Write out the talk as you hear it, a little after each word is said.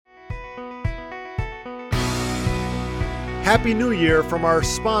Happy New Year from our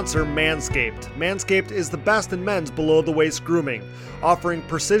sponsor, Manscaped. Manscaped is the best in men's below-the-waist grooming, offering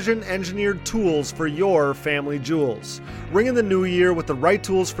precision-engineered tools for your family jewels. Ring in the new year with the right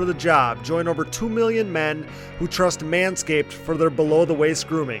tools for the job. Join over 2 million men who trust Manscaped for their below-the-waist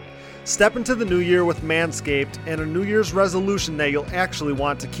grooming. Step into the new year with Manscaped and a New Year's resolution that you'll actually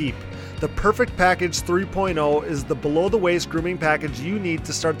want to keep. The Perfect Package 3.0 is the below-the-waist grooming package you need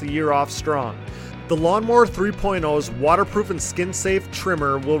to start the year off strong. The Lawnmower 3.0's waterproof and skin-safe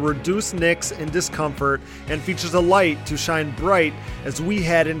trimmer will reduce nicks and discomfort and features a light to shine bright as we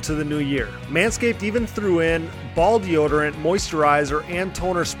head into the new year. Manscaped even threw in ball deodorant, moisturizer, and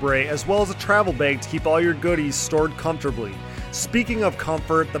toner spray, as well as a travel bag to keep all your goodies stored comfortably. Speaking of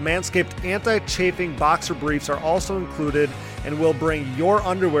comfort, the Manscaped anti-chafing boxer briefs are also included and will bring your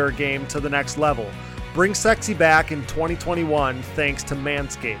underwear game to the next level. Bring sexy back in 2021 thanks to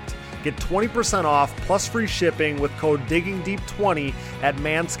Manscaped. Get 20% off plus free shipping with code DIGGINGDEEP20 at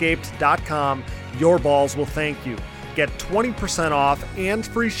manscaped.com. Your balls will thank you. Get 20% off and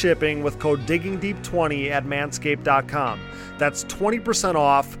free shipping with code DIGGINGDEEP20 at manscaped.com. That's 20%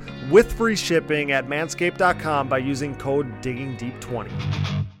 off with free shipping at manscaped.com by using code DIGGINGDEEP20.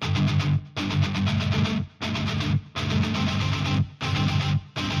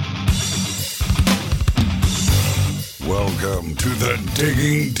 Welcome to the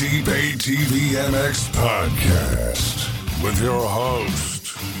Digging Deep ATV MX podcast with your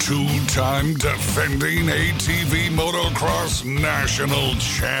host, two-time defending ATV motocross national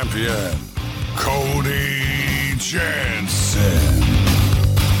champion, Cody Jansen.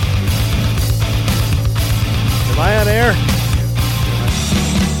 Am I on air?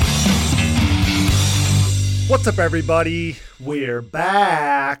 What's up, everybody? We're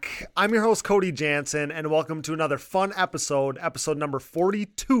back. I'm your host, Cody Jansen, and welcome to another fun episode number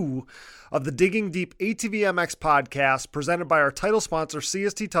 42 of the Digging Deep ATV MX podcast, presented by our title sponsor,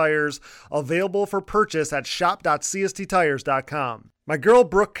 CST Tires, available for purchase at shop.csttires.com. My girl,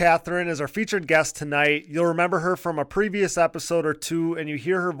 Brooke Catherine, is our featured guest tonight. You'll remember her from a previous episode or two, and you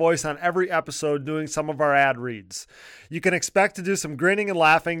hear her voice on every episode doing some of our ad reads. You can expect to do some grinning and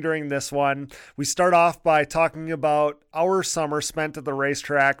laughing during this one. We start off by talking about our summer spent at the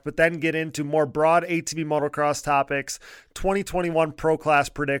racetrack, but then get into more broad ATV motocross topics, 2021 Pro Class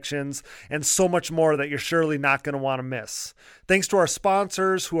predictions, and so much more that you're surely not going to want to miss. Thanks to our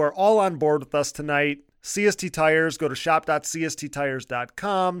sponsors who are all on board with us tonight. CST Tires, go to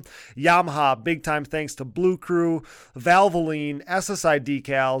shop.csttires.com. Yamaha, big time thanks to Blue Crew, Valvoline, SSI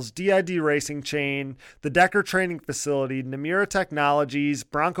Decals, DID Racing Chain, the Decker Training Facility, Namura Technologies,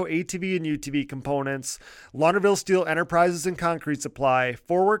 Bronco ATV and UTV Components, Launderville Steel Enterprises and Concrete Supply,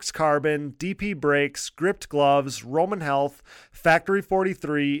 Forworks Carbon, DP Brakes, Gripped Gloves, Roman Health, Factory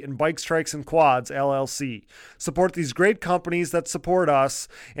 43, and Bike Strikes and Quads, LLC. Support these great companies that support us,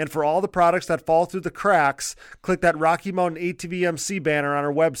 and for all the products that fall through the cracks, click that Rocky Mountain ATVMC banner on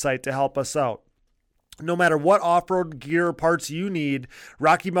our website to help us out. No matter what off-road gear or parts you need,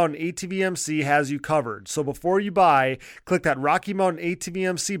 Rocky Mountain ATVMC has you covered. So before you buy, click that Rocky Mountain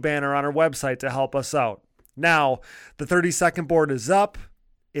ATVMC banner on our website to help us out. Now, the 30-second board is up,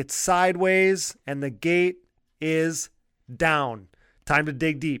 it's sideways, and the gate is down. Time to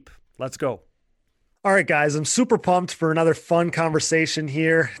dig deep. Let's go. All right, guys, I'm super pumped for another fun conversation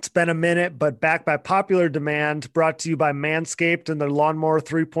here. It's been a minute, but back by popular demand, brought to you by Manscaped and their Lawnmower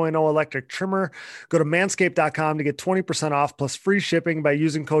 3.0 electric trimmer. Go to manscaped.com to get 20% off plus free shipping by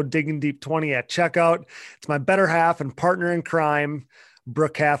using code DIGGINGDEEP20 at checkout. It's my better half and partner in crime,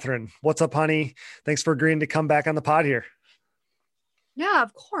 Brooke Catherine. What's up, honey? Thanks for agreeing to come back on the pod here. Yeah,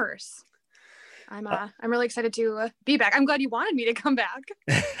 of course. I'm really excited to be back. I'm glad you wanted me to come back.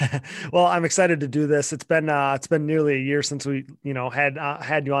 Well, I'm excited to do this. It's been nearly a year since we,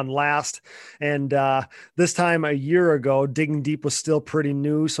 had you on last. And this time a year ago, Digging Deep was still pretty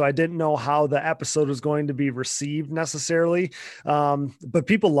new. So I didn't know how the episode was going to be received necessarily. But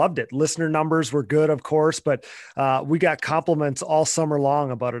people loved it. Listener numbers were good, of course, but we got compliments all summer long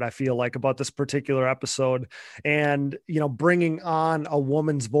about it. I feel like about this particular episode, and, bringing on a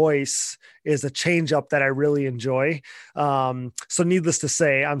woman's voice is a change up that I really enjoy. So needless to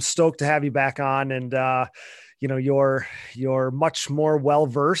say, I'm stoked to have you back on, and you're much more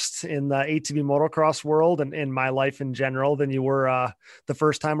well-versed in the ATV motocross world and in my life in general than you were the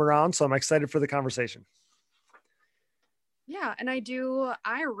first time around. So I'm excited for the conversation. Yeah. And I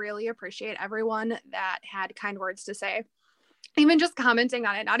really appreciate everyone that had kind words to say. Even just commenting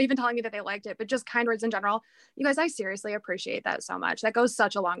on it, not even telling me that they liked it, but just kind words in general. You guys, I seriously appreciate that so much. That goes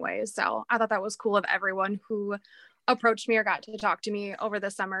such a long way. So I thought that was cool of everyone who approached me or got to talk to me over the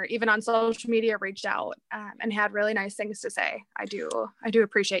summer, even on social media, reached out and had really nice things to say. I do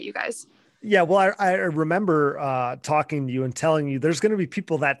appreciate you guys. Yeah, well, I remember talking to you and telling you there's going to be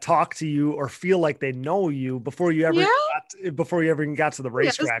people that talk to you or feel like they know you before you ever even got to the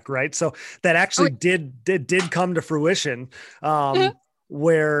racetrack, right? So that actually did come to fruition.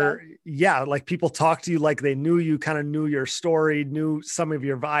 Where like people talk to you like they knew you, kind of knew your story, knew some of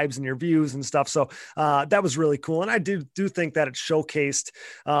your vibes and your views and stuff. So that was really cool. And I do think that it showcased,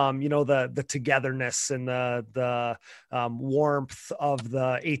 the togetherness and the warmth of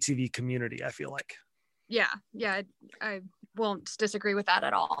the ATV community, I feel like. Yeah. I won't disagree with that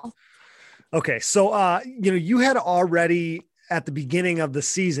at all. Okay. So, you had already, at the beginning of the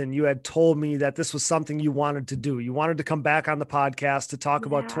season, you had told me that this was something you wanted to do. You wanted to come back on the podcast to talk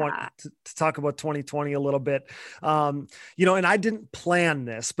about 2020 a little bit. And I didn't plan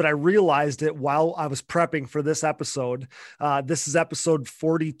this, but I realized it while I was prepping for this episode. This is episode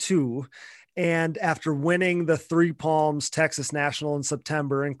 42. And after winning the Three Palms Texas National in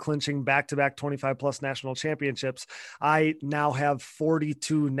September and clinching back-to-back 25 plus national championships, I now have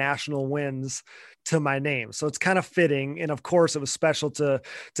 42 national wins to my name. So it's kind of fitting. And of course it was special to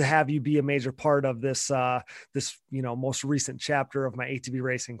have you be a major part of this, most recent chapter of my ATV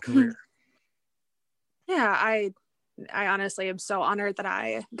racing career. Yeah. I honestly am so honored that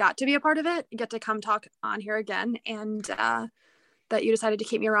I got to be a part of it, get to come talk on here again. And, that you decided to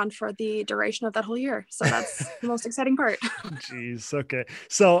keep me around for the duration of that whole year. So that's the most exciting part. Jeez. Okay.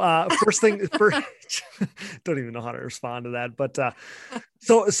 So, don't even know how to respond to that, but,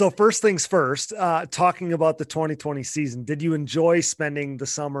 so first things first, talking about the 2020 season, did you enjoy spending the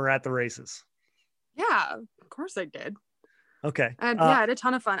summer at the races? Yeah, of course I did. Okay. And I had a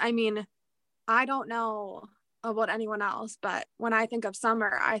ton of fun. I mean, I don't know about anyone else, but when I think of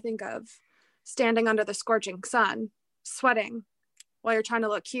summer, I think of standing under the scorching sun, sweating, while you're trying to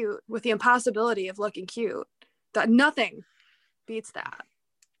look cute, with the impossibility of looking cute. That nothing beats that.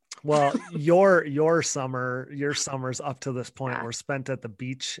 Well, your summers up to this point were spent at the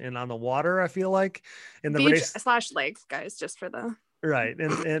beach and on the water, I feel like, in the beach / lake, guys, just for the right.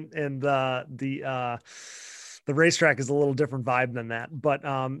 And the racetrack is a little different vibe than that. But,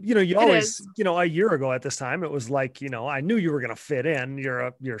 you always, a year ago at this time, it was like, I knew you were going to fit in.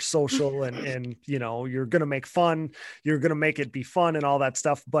 You're social and, you're going to make fun. You're going to make it be fun and all that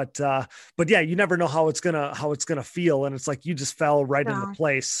stuff. But yeah, you never know how it's going to feel. And it's like, you just fell right into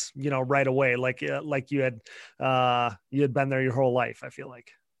place, right away. Like you had been there your whole life, I feel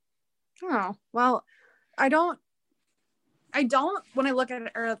like. Oh, well, I don't, when I look at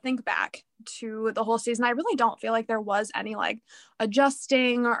it or think back to the whole season, I really don't feel like there was any like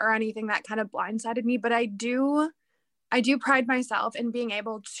adjusting or anything that kind of blindsided me, but I do pride myself in being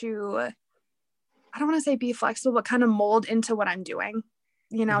able to, I don't want to say be flexible, but kind of mold into what I'm doing,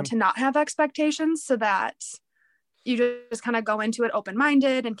 to not have expectations, so that you just kind of go into it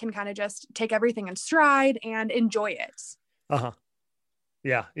open-minded and can kind of just take everything in stride and enjoy it.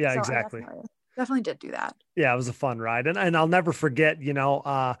 Yeah, So exactly. Definitely did do that. Yeah, it was a fun ride. And I'll never forget,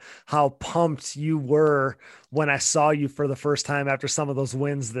 how pumped you were when I saw you for the first time after some of those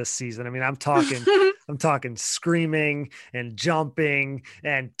wins this season. I mean, I'm talking screaming and jumping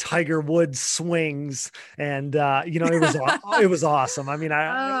and Tiger Woods swings. And, it was awesome. I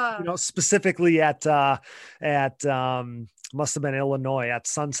mean, specifically at must have been Illinois at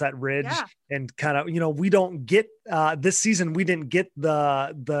Sunset Ridge, and kind of, we don't get, this season, we didn't get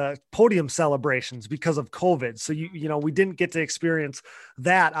the podium celebrations because of COVID. So, we didn't get to experience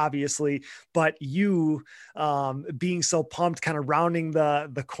that, obviously, but you, being so pumped, kind of rounding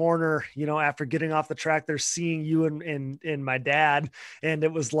the corner, after getting off the track there, seeing you and my dad. And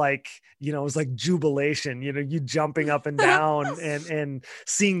it was like, it was like jubilation, you jumping up and down and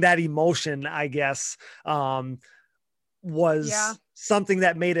seeing that emotion, I guess, was something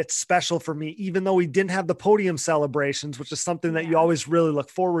that made it special for me, even though we didn't have the podium celebrations, which is something that you always really look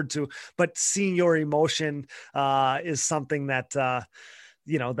forward to. But seeing your emotion is something that,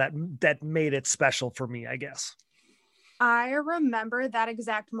 that made it special for me, I guess. I remember that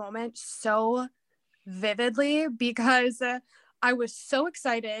exact moment so vividly because I was so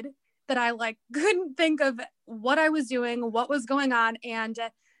excited that I couldn't think of what I was doing, what was going on. And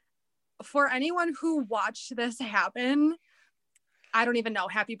for anyone who watched this happen, I don't even know,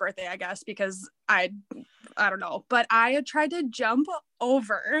 happy birthday, I guess, because I don't know, but I had tried to jump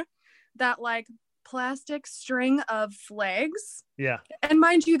over that plastic string of flags. Yeah. And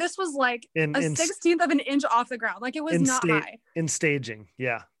mind you, this was a 16th of an inch off the ground. It was not high. In staging.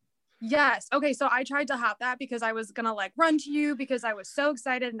 Yeah. Yes. Okay. So I tried to hop that because I was going to run to you because I was so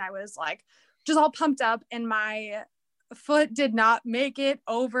excited and I was just all pumped up, and my foot did not make it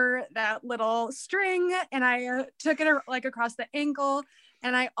over that little string, and I took it like across the ankle,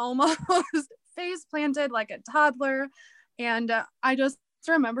 and I almost face planted like a toddler. And I just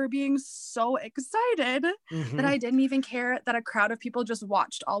remember being so excited that I didn't even care that a crowd of people just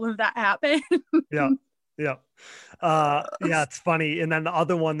watched all of that happen. Yeah. Yeah. Yeah, it's funny. And then the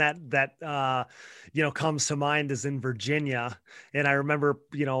other one that comes to mind is in Virginia. And I remember,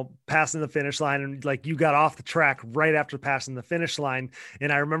 passing the finish line, and like you got off the track right after passing the finish line.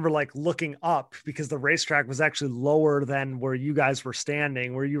 And I remember like looking up because the racetrack was actually lower than where you guys were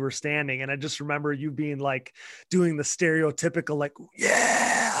standing, And I just remember you being like doing the stereotypical, like,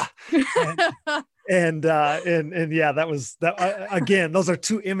 yeah. And yeah, that was that again, those are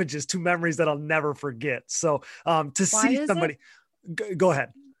two memories that I'll never forget. So to see somebody go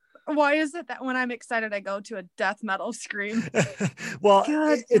ahead. Why is it that when I'm excited, I go to a death metal scream? Well,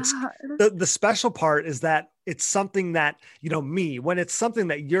 it's the special part is that it's something that, when it's something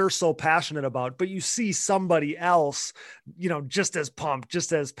that you're so passionate about, but you see somebody else, just as pumped,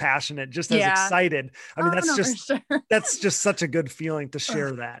 just as passionate, just as excited. I mean, that's just such a good feeling to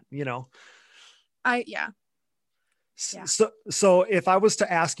share that, Yeah. So if I was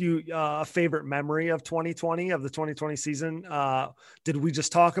to ask you a favorite memory of 2020, of the 2020 season, did we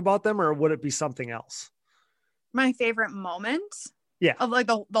just talk about them, or would it be something else? My favorite moment? Yeah. Of like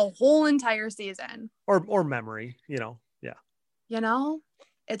the whole entire season. Or memory, yeah.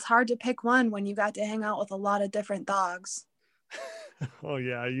 It's hard to pick one when you got to hang out with a lot of different dogs. Oh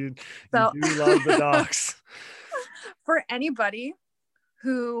yeah, you do love the dogs. For anybody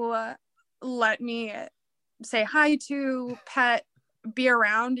who let me say hi to, pet, be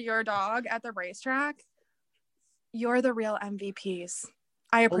around your dog at the racetrack, you're the real MVPs.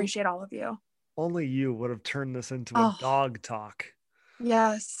 I appreciate all of you. Only you would have turned this into a dog talk.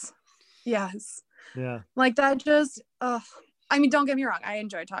 Yes. Yeah. Like that just, I mean, don't get me wrong. I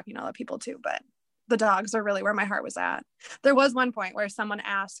enjoy talking to other people too, but the dogs are really where my heart was at. There was one point where someone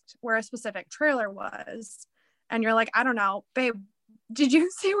asked where a specific trailer was, and you're like, I don't know, babe, did you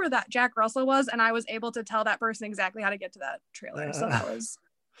see where that Jack Russell was? And I was able to tell that person exactly how to get to that trailer. So that was,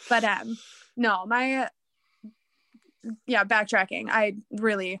 but no, backtracking. I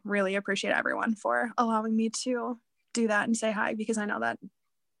really, really appreciate everyone for allowing me to do that and say hi, because I know that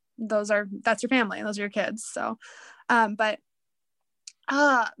that's your family and those are your kids. So, but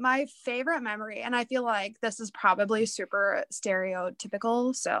my favorite memory, and I feel like this is probably super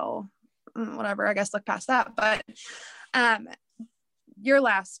stereotypical, so whatever, I guess look past that, but your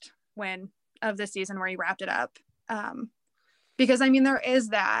last win of the season where you wrapped it up. Because I mean, there's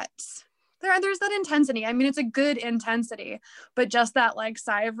that intensity. I mean, it's a good intensity, but just that like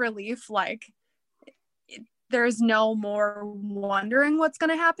sigh of relief, like there's no more wondering what's going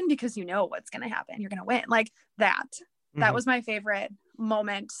to happen, because you know what's going to happen. You're going to win, like that. That was my favorite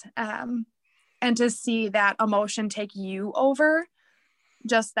moment. And to see that emotion take you over,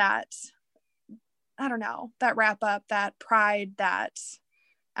 just that, I don't know, that wrap up, that pride, that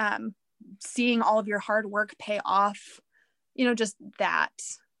seeing all of your hard work pay off, just that.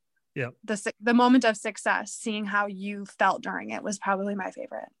 Yeah. The moment of success, seeing how you felt during it, was probably my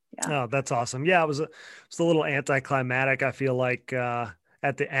favorite. Yeah. Oh, that's awesome. Yeah. It was a little anticlimactic, I feel like,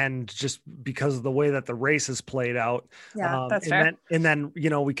 at the end, just because of the way that the race is played out. Yeah, that's fair. Then,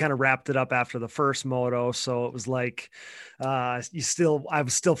 we kind of wrapped it up after the first moto. So it was like, I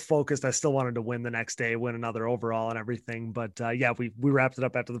was still focused. I still wanted to win the next day, win another overall and everything. But yeah, we wrapped it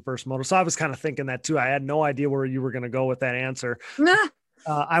up after the first moto. So I was kind of thinking that too. I had no idea where you were going to go with that answer.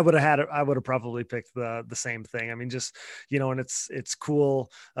 I would have probably picked the same thing. I mean, just, and it's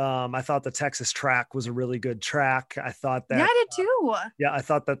cool. I thought the Texas track was a really good track. I thought that. Yeah, I did too. I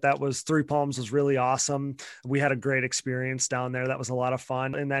thought that was Three Palms was really awesome. We had a great experience down there. That was a lot of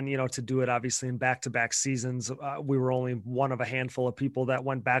fun. And then, to do it obviously in back-to-back seasons, we were only one of a handful of people that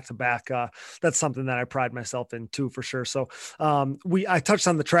went back-to-back. That's something that I pride myself in too, for sure. So I touched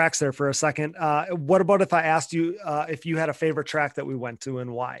on the tracks there for a second. What about if I asked you if you had a favorite track that we went to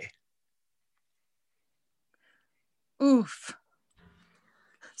and why? Oof.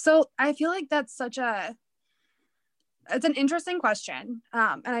 So I feel like that's it's an interesting question.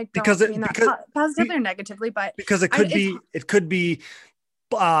 And I don't mean that positively or negatively, but because it could be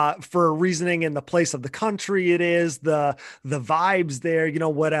for a reasoning in the place of the country it is, the vibes there,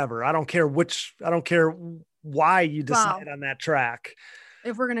 whatever. I don't care why you decide on that track.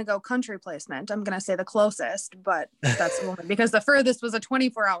 If we're going to go country placement, I'm going to say the closest, but that's only because the furthest was a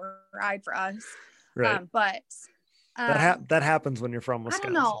 24-hour ride for us. Right. But that happens when you're from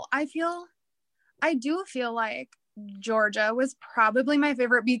Wisconsin. I don't know. I do feel like Georgia was probably my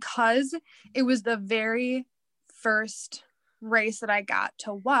favorite, because it was the very first race that I got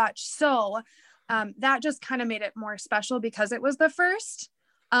to watch. So that just kind of made it more special because it was the first.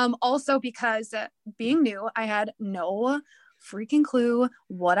 Also because being new, I had no freaking clue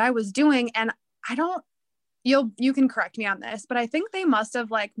what I was doing. And you can correct me on this, but I think they must have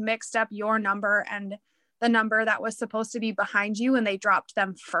like mixed up your number and the number that was supposed to be behind you, and they dropped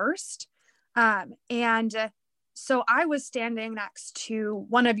them first. And so I was standing next to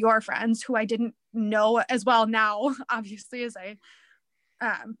one of your friends who I didn't know as well now, obviously, as I,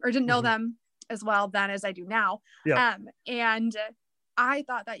 or didn't know them as well then as I do now. Yeah. And I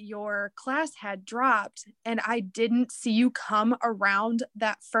thought that your class had dropped, and I didn't see you come around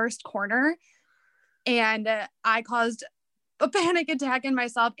that first corner. And I caused a panic attack in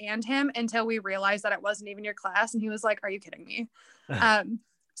myself and him until we realized that it wasn't even your class. And he was like, "Are you kidding me?"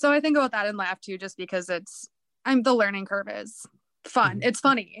 So I think about that and laugh too, just because the learning curve is fun. It's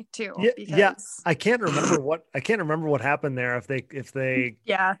funny too. Yeah. I can't remember what happened there. If they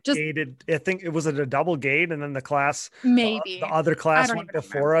just gated, I think it was a double gate, and then the class, maybe the other class went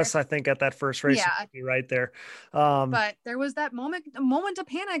before remember us. I think at that first race, yeah, be right there. But there was that moment of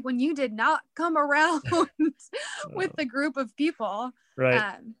panic when you did not come around with the group of people.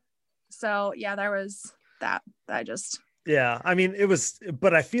 Right. So yeah, there was that. Yeah, I mean,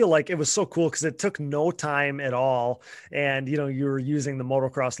 but I feel like it was so cool because it took no time at all. And, you were using the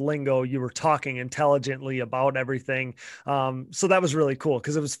motocross lingo, you were talking intelligently about everything. So that was really cool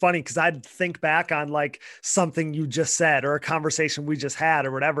because it was funny because I'd think back on like something you just said or a conversation we just had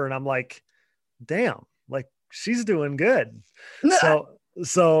or whatever. And I'm like, damn, like she's doing good.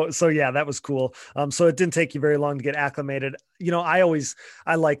 So yeah, that was cool. So it didn't take you very long to get acclimated.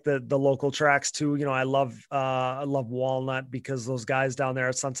 I like the local tracks too. I love Walnut because those guys down there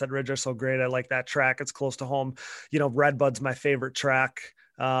at Sunset Ridge are so great. I like that track. It's close to home. Redbud's my favorite track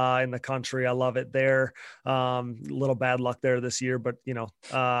in the country. I love it there. Little bad luck there this year, but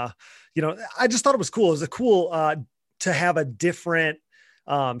I just thought it was cool. It was cool to have a different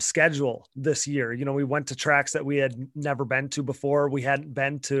schedule this year. We went to tracks that we had never been to before. We hadn't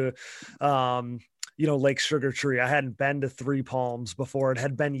been to Lake Sugar Tree. I hadn't been to Three Palms before. It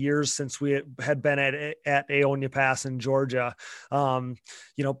had been years since we had been at Aonia Pass in Georgia.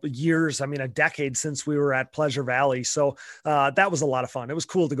 Years, a decade since we were at Pleasure Valley. So that was a lot of fun. It was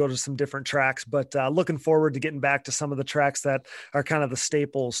cool to go to some different tracks, but looking forward to getting back to some of the tracks that are kind of the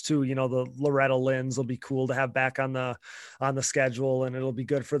staples too. The Loretta Lynn's will be cool to have back on the schedule, and it'll be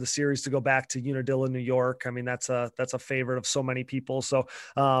good for the series to go back to Unadilla, New York. That's a favorite of so many people. So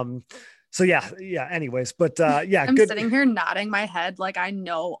yeah. Anyways, but yeah, I'm sitting here nodding my head like I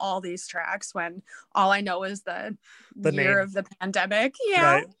know all these tracks when all I know is the year name of the pandemic.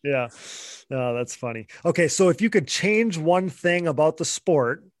 Yeah. Right. Yeah. Oh, that's funny. Okay, so if you could change one thing about the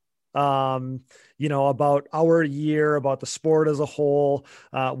sport, about our year, about the sport as a whole,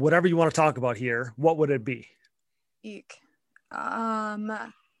 whatever you want to talk about here, what would it be? Eek.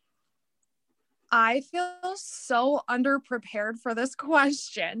 I feel so underprepared for this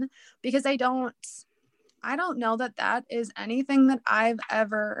question because I don't know that is anything that I've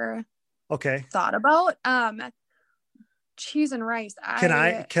ever thought about. Cheese and rice.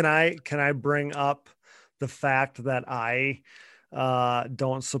 Can I bring up the fact that I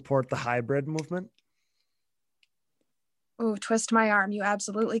don't support the hybrid movement? Oh, twist my arm. You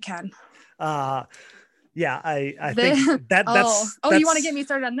absolutely can. Yeah, I think that's you want to get me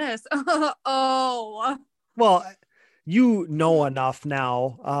started on this? Well, enough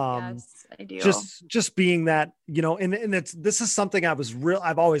now. Yes, I do. Just being that, and this is something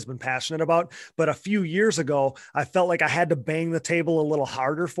I've always been passionate about, but a few years ago, I felt like I had to bang the table a little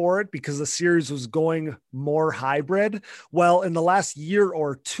harder for it because the series was going more hybrid. Well, in the last year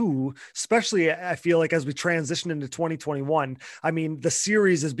or two, especially I feel like as we transition into 2021, the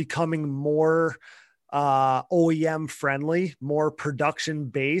series is becoming more OEM friendly, more production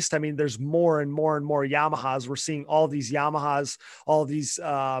based. There's more and more and more Yamahas. We're seeing all these Yamahas,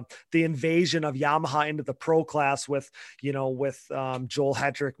 the invasion of Yamaha into the pro class with Joel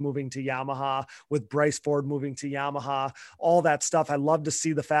Hetrick moving to Yamaha, with Bryce Ford moving to Yamaha, all that stuff. I love to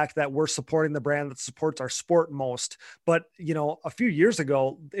see the fact that we're supporting the brand that supports our sport most. But, a few years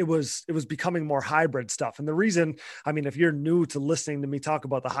ago, it was becoming more hybrid stuff. And the reason, if you're new to listening to me talk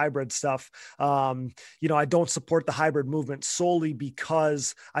about the hybrid stuff, I don't support the hybrid movement solely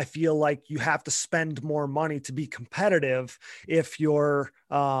because I feel like you have to spend more money to be competitive if you're,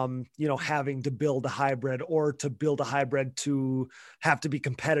 having to build a hybrid or to build a hybrid to have to be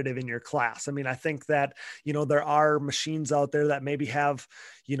competitive in your class. I think that, there are machines out there that maybe have,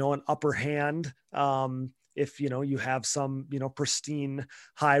 an upper hand, if, you have some, pristine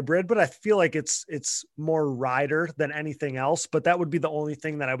hybrid, but I feel like it's more rider than anything else, but that would be the only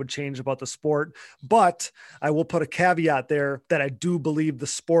thing that I would change about the sport. But I will put a caveat there that I do believe the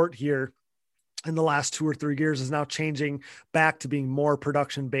sport here in the last 2 or 3 years is now changing back to being more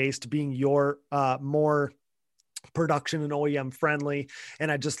production based, being more production and OEM friendly.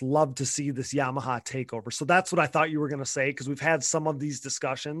 And I just love to see this Yamaha takeover. So that's what I thought you were going to say, because we've had some of these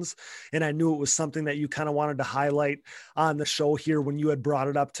discussions and I knew it was something that you kind of wanted to highlight on the show here when you had brought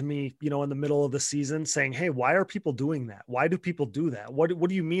it up to me, in the middle of the season, saying, hey, why are people doing that? Why do people do that? What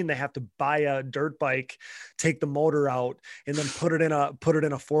do you mean they have to buy a dirt bike, take the motor out, and then put it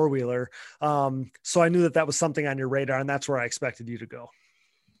in a four-wheeler? So I knew that was something on your radar, and that's where I expected you to go.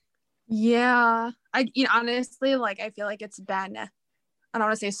 Yeah, honestly, like, I feel like it's been, I don't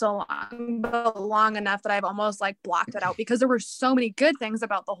want to say so long, but long enough that I've almost like blocked it out, because there were so many good things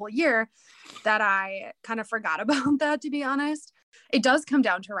about the whole year that I kind of forgot about that, to be honest. It does come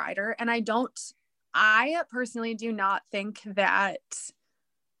down to rider. And I personally do not think that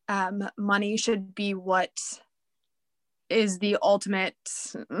money should be what is the ultimate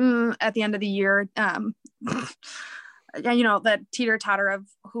at the end of the year. That teeter totter of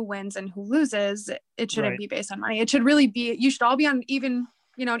who wins and who loses. It shouldn't be based on money. It should really be, you should all be on an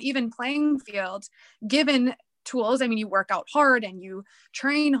even playing field, given tools. I mean, you work out hard and you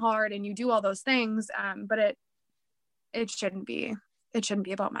train hard and you do all those things. But it shouldn't be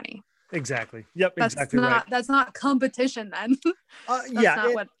about money. Exactly. Yep. Exactly. That's not competition then.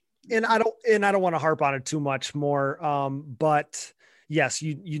 And I don't want to harp on it too much more. But yes,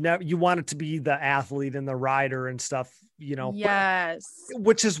 you want it to be the athlete and the rider and stuff, Yes.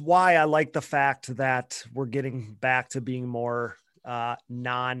 Which is why I like the fact that we're getting back to being more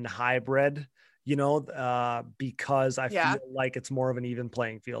non-hybrid, because I feel like it's more of an even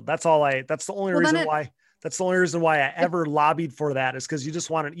playing field. That's the only reason why I ever lobbied for that, is because you just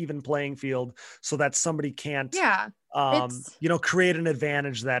want an even playing field so that somebody can't, create an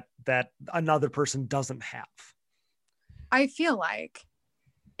advantage that another person doesn't have. I feel like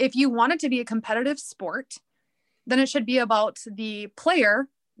if you want it to be a competitive sport, then it should be about the player,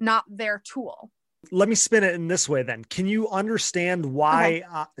 not their tool. Let me spin it in this way then. Can you understand why,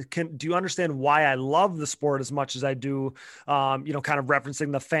 do you understand why I love the sport as much as I do, kind of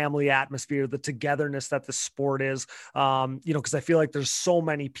referencing the family atmosphere, the togetherness that the sport is, because I feel like there's so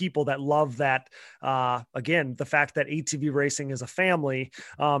many people that love that. Again, the fact that ATV racing is a family,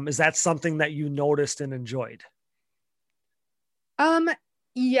 is that something that you noticed and enjoyed?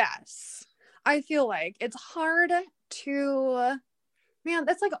 Yes. I feel like it's hard to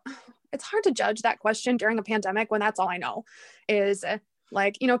judge that question during a pandemic when that's all I know is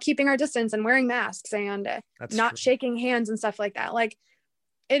keeping our distance and wearing masks and not shaking hands and stuff like that. Like,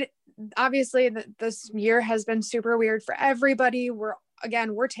 it obviously this year has been super weird for everybody. We're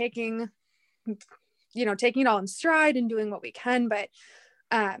taking it all in stride and doing what we can, but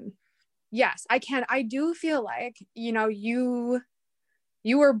yes, I do feel like,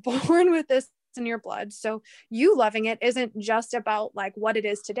 you were born with this in your blood. So you loving it isn't just about like what it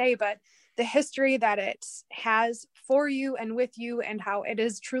is today, but the history that it has for you and with you and how it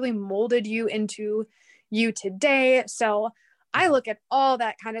has truly molded you into you today. So I look at all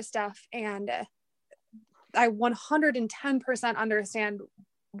that kind of stuff and I 110% understand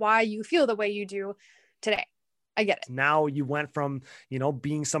why you feel the way you do today. I get it. Now you went from,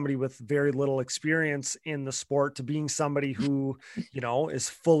 being somebody with very little experience in the sport to being somebody who, is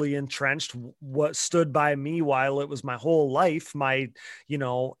fully entrenched, what stood by me while it was my whole life, my,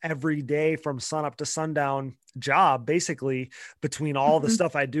 every day from sun up to sundown job, basically, between all the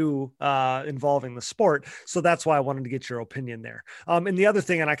stuff I do involving the sport. So that's why I wanted to get your opinion there. And the other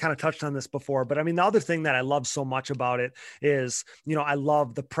thing, and I kind of touched on this before, but I mean, the other thing that I love so much about it is, I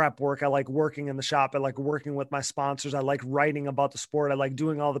love the prep work. I like working in the shop. I like working with my sponsors. I like writing about the sport. I like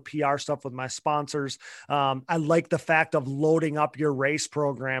doing all the PR stuff with my sponsors. I like the fact of loading up your race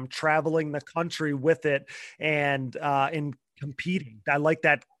program, traveling the country with it, and competing. I like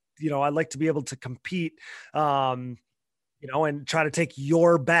that. I like to be able to compete, and try to take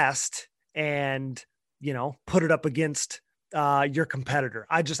your best and, put it up against your competitor.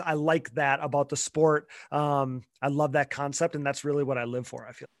 I like that about the sport. I love that concept, and that's really what I live for.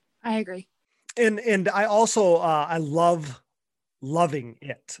 I feel. I agree. And I also, I loving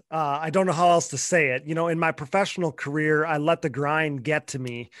it. I don't know how else to say it. In my professional career, I let the grind get to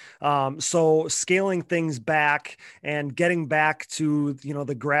me. So scaling things back and getting back to,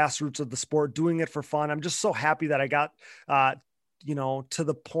 the grassroots of the sport, doing it for fun. I'm just so happy that I got to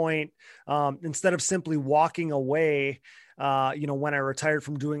the point, instead of simply walking away, when I retired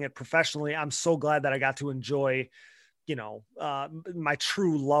from doing it professionally, I'm so glad that I got to enjoy, my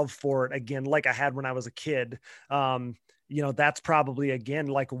true love for it again, like I had when I was a kid. That's probably, again,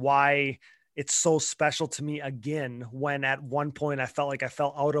 like why it's so special to me again, when at one point I felt like I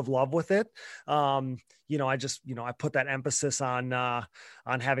fell out of love with it. I put that emphasis on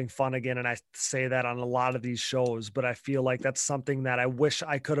having fun again. And I say that on a lot of these shows, but I feel like that's something that I wish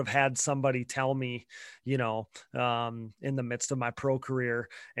I could have had somebody tell me, in the midst of my pro career.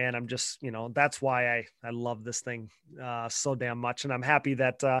 And I'm just, that's why I love this thing so damn much. And I'm happy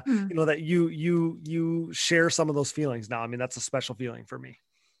that, that you share some of those feelings now. I mean, that's a special feeling for me.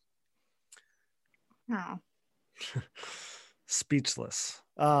 Oh. Speechless.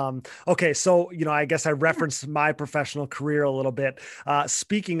 Okay. So, I guess I referenced my professional career a little bit.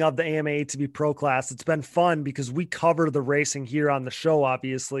 Speaking of the AMA ATV Pro class, it's been fun because we cover the racing here on the show,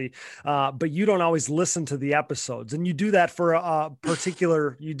 obviously, but you don't always listen to the episodes, and you do that for a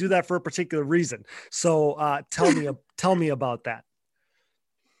particular reason. So, tell me about that.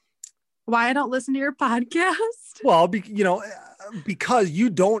 Why I don't listen to your podcast? Well, because you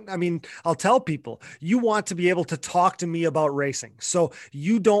don't, I'll tell people, you want to be able to talk to me about racing. So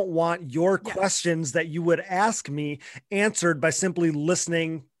you don't want your questions that you would ask me answered by simply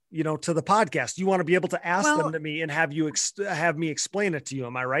listening, to the podcast. You want to be able to ask them to me and have me explain it to you.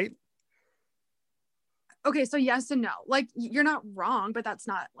 Am I right? Okay. So yes and no, like you're not wrong, but that's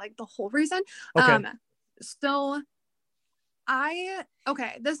not like the whole reason. Okay.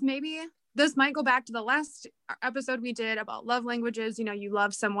 This might go back to the last episode we did about love languages. You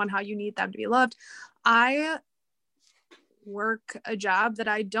love someone how you need them to be loved. I work a job that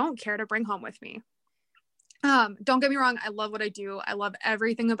I don't care to bring home with me. Don't get me wrong. I love what I do. I love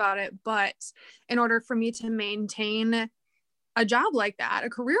everything about it. But in order for me to maintain a job like that, a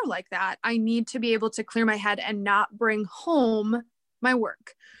career like that, I need to be able to clear my head and not bring home my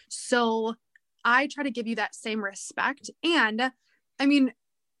work. So I try to give you that same respect. And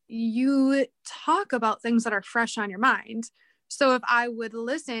you talk about things that are fresh on your mind. So if I would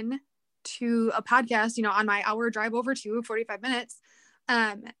listen to a podcast, on my hour drive over to 45 minutes,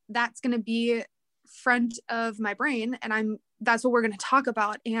 that's going to be front of my brain. And that's what we're going to talk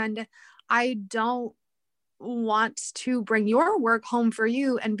about. And I don't want to bring your work home for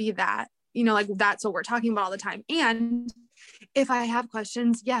you and be that, that's what we're talking about all the time. And if I have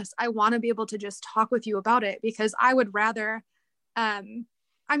questions, yes, I want to be able to just talk with you about it, because I would rather, I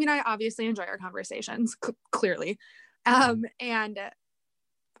obviously enjoy our conversations, clearly. And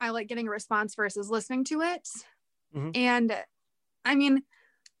I like getting a response versus listening to it. Mm-hmm. And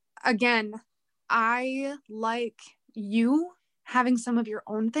again, I like you having some of your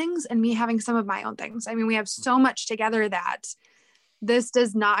own things and me having some of my own things. We have so much together that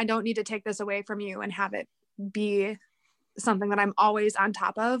I don't need to take this away from you and have it be something that I'm always on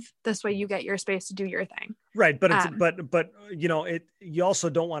top of. This way you get your space to do your thing. Right. But you also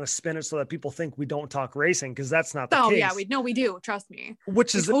don't want to spin it so that people think we don't talk racing, because that's not the case. Oh yeah. We do. Trust me.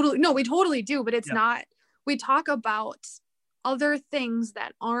 We totally do, but it's not, we talk about other things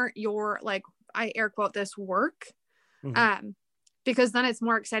that aren't your, like, I air quote this, work. Mm-hmm. Because then it's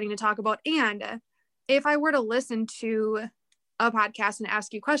more exciting to talk about. And if I were to listen to a podcast and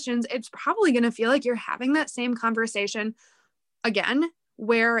ask you questions, it's probably going to feel like you're having that same conversation again,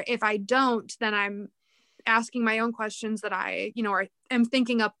 where if I don't, then I'm asking my own questions that I, am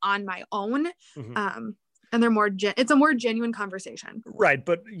thinking up on my own. Mm-hmm. And they're it's a more genuine conversation. Right.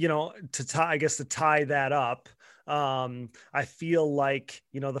 But, to tie that up, I feel like,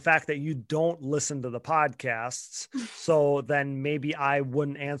 the fact that you don't listen to the podcasts, so then maybe I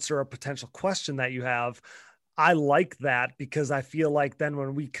wouldn't answer a potential question that you have. I like that, because I feel like then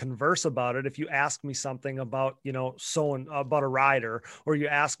when we converse about it, if you ask me something about, about a rider, or you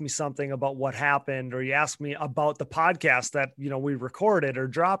ask me something about what happened, or you ask me about the podcast that, we recorded or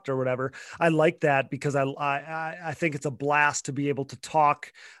dropped or whatever, I like that, because I think it's a blast to be able to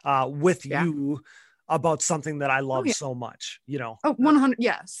talk with you about something that I love so much, Oh, 100.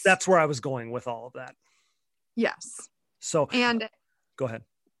 Yes. That's where I was going with all of that. Yes. So, and go ahead.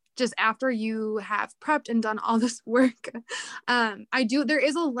 Just after you have prepped and done all this work, there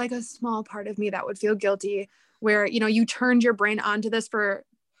is a small part of me that would feel guilty where, you turned your brain onto this for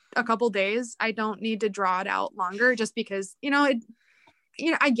a couple days. I don't need to draw it out longer, just because, I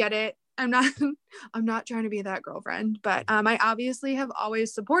get it. I'm not trying to be that girlfriend, but I obviously have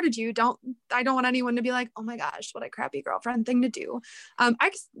always supported you. I don't want anyone to be like, oh my gosh, what a crappy girlfriend thing to do.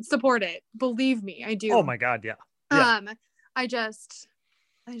 I support it. Believe me, I do. Oh my God. Yeah. I just,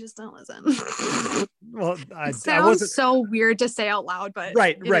 I just don't listen. Well, It sounds so weird to say out loud, but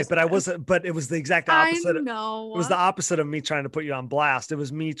right. But I wasn't, but it was the exact opposite. I know. It was the opposite of me trying to put you on blast. It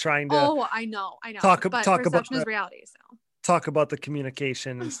was me trying to. Oh, I know. Talk perception about is reality. So talk about the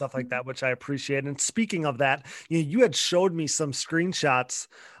communication and stuff like that, which I appreciate. And speaking of that, you had showed me some screenshots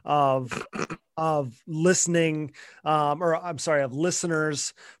of listening, of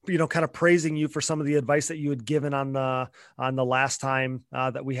listeners, kind of praising you for some of the advice that you had given on the last time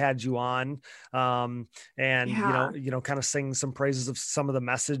that we had you on. And, kind of singing some praises of some of the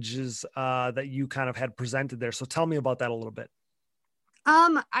messages that you kind of had presented there. So tell me about that a little bit.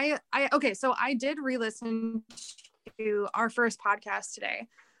 Okay. So I did re-listen to our first podcast today.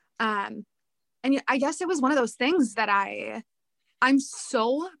 And I guess it was one of those things that I'm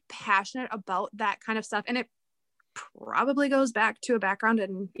so passionate about that kind of stuff. And it probably goes back to a background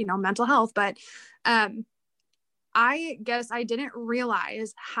in, mental health, but, I guess I didn't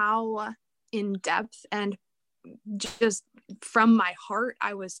realize how in depth and just from my heart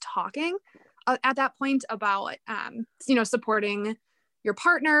I was talking at that point about, supporting your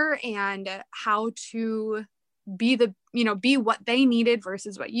partner and how to be what they needed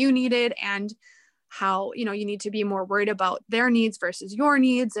versus what you needed, and how, you need to be more worried about their needs versus your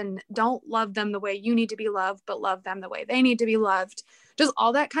needs, and don't love them the way you need to be loved, but love them the way they need to be loved, just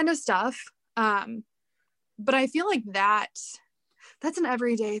all that kind of stuff. But I feel like that's an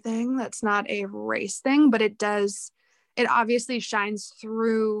everyday thing. That's not a race thing, but it obviously shines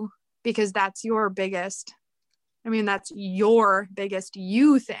through because that's your biggest you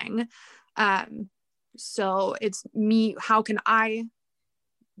thing. So it's me, how can I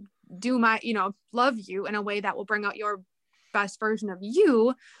do my, love you in a way that will bring out your best version of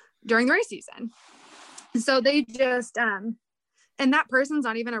you during the race season. So they just, and that person's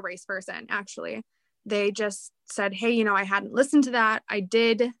not even a race person, actually. They just said, hey, I hadn't listened to that. I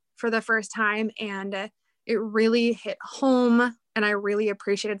did for the first time, and it really hit home, and I really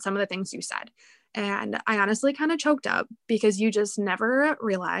appreciated some of the things you said. And I honestly kind of choked up because you just never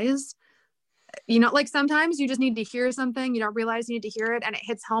realize, sometimes you just need to hear something, you don't realize you need to hear it, and it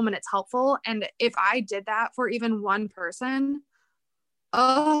hits home and it's helpful. And if I did that for even one person,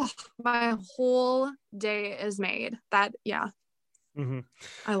 my whole day is made. That, yeah. Mm-hmm.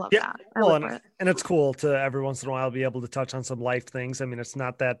 I love that. And it's cool to every once in a while be able to touch on some life things. I mean, it's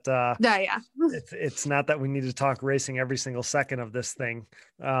not that, it's not that we need to talk racing every single second of this thing.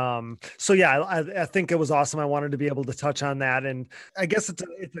 So yeah, I think it was awesome. I wanted to be able to touch on that. And I guess it's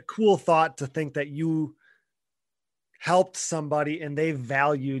a cool thought to think that you helped somebody and they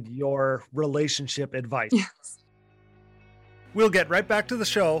valued your relationship advice. Yes. We'll get right back to the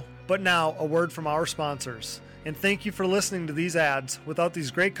show, but now a word from our sponsors. And thank you for listening to these ads. Without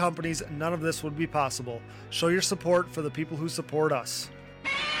these great companies, none of this would be possible. Show your support for the people who support us.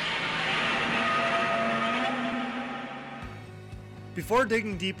 Before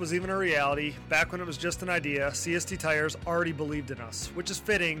Digging Deep was even a reality, back when it was just an idea, CST Tires already believed in us, which is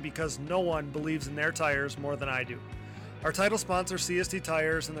fitting because no one believes in their tires more than I do. Our title sponsor, CST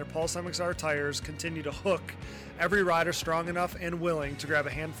Tires, and their Pulse MXR tires continue to hook every rider strong enough and willing to grab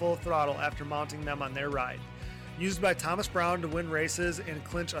a handful of throttle after mounting them on their ride. Used by Thomas Brown to win races and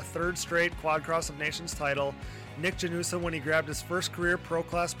clinch a third straight Quad Cross of Nations title, Nick Janusa when he grabbed his first career Pro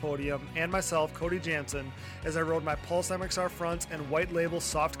Class podium, and myself, Cody Jansen, as I rode my Pulse MXR fronts and white label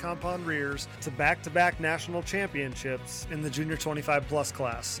soft compound rears to back-to-back national championships in the Junior 25 Plus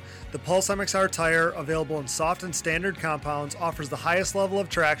class. The Pulse MXR tire, available in soft and standard compounds, offers the highest level of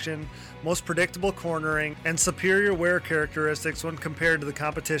traction, most predictable cornering, and superior wear characteristics when compared to the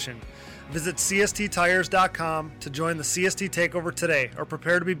competition. Visit CSTTires.com to join the CST takeover today, or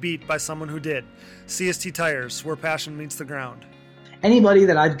prepare to be beat by someone who did. CST Tires, where passion meets the ground. Anybody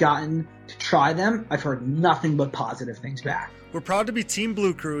that I've gotten to try them, I've heard nothing but positive things back. We're proud to be Team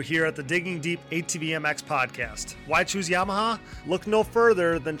Blue Crew here at the Digging Deep ATVMX podcast. Why choose Yamaha? Look no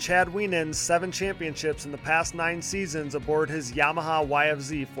further than Chad Wienen's 7 championships in the past 9 seasons aboard his Yamaha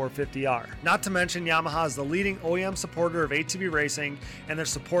YFZ 450R. Not to mention, Yamaha is the leading OEM supporter of ATV racing, and their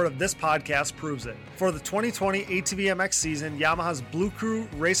support of this podcast proves it. For the 2020 ATVMX season, Yamaha's Blue Crew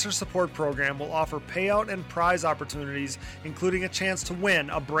Racer Support Program will offer payout and prize opportunities, including a chance to win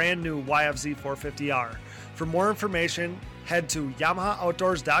a brand new YFZ 450R. For more information, head to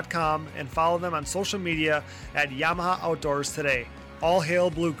YamahaOutdoors.com and follow them on social media at Yamaha Outdoors today. All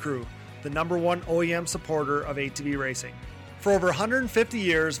hail Blue Crew, the #1 OEM supporter of ATV racing. For over 150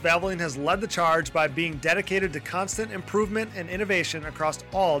 years, Valvoline has led the charge by being dedicated to constant improvement and innovation across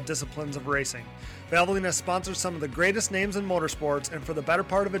all disciplines of racing. Valvoline has sponsored some of the greatest names in motorsports, and for the better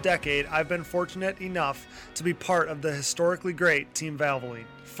part of a decade, I've been fortunate enough to be part of the historically great Team Valvoline.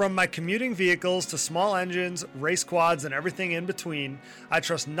 From my commuting vehicles to small engines, race quads, and everything in between, I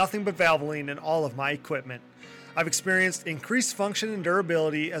trust nothing but Valvoline in all of my equipment. I've experienced increased function and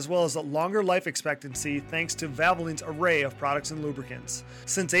durability as well as a longer life expectancy thanks to Valvoline's array of products and lubricants.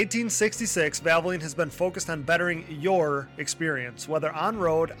 Since 1866, Valvoline has been focused on bettering your experience, whether on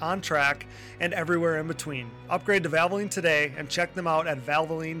road, on track, and everywhere in between. Upgrade to Valvoline today and check them out at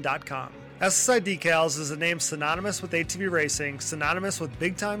valvoline.com. SSI Decals is a name synonymous with ATV racing, synonymous with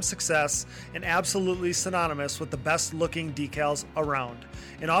big-time success, and absolutely synonymous with the best-looking decals around.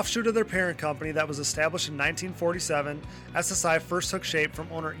 An offshoot of their parent company that was established in 1947, SSI first took shape from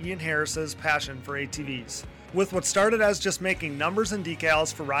owner Ian Harris's passion for ATVs. With what started as just making numbers and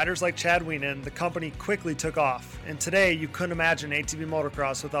decals for riders like Chad Wienen, the company quickly took off, and today you couldn't imagine ATV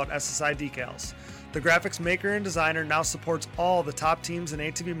motocross without SSI Decals. The graphics maker and designer now supports all the top teams in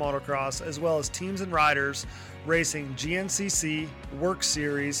ATV motocross, as well as teams and riders racing GNCC, Work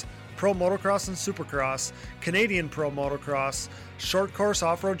Series, Pro Motocross and Supercross, Canadian Pro Motocross, short course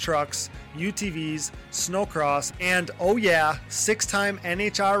off-road trucks, UTVs, snowcross, and oh yeah, 6-time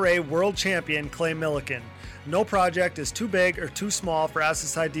NHRA World Champion Clay Millican. No project is too big or too small for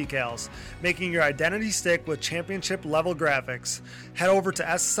SSI Decals, making your identity stick with championship-level graphics. Head over to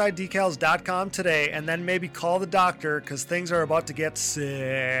SSIDecals.com today and then maybe call the doctor because things are about to get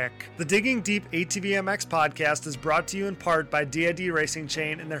sick. The Digging Deep ATV MX podcast is brought to you in part by DID Racing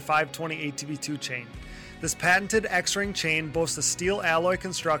Chain and their 520 ATV2 chain. This patented X-Ring chain boasts a steel alloy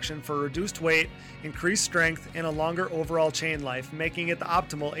construction for reduced weight, increased strength, and a longer overall chain life, making it the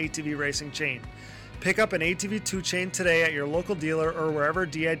optimal ATV racing chain. Pick up an ATV2 chain today at your local dealer or wherever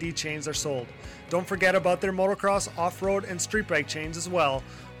DID chains are sold. Don't forget about their motocross, off-road, and street bike chains as well.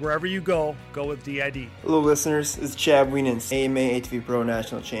 Wherever you go, go with DID. Hello listeners, this is Chad Wienen, AMA ATV Pro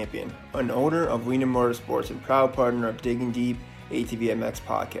National Champion, an owner of Wienen Motorsports and proud partner of Digging Deep ATV MX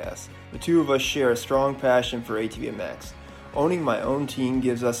podcast. The two of us share a strong passion for ATV MX. Owning my own team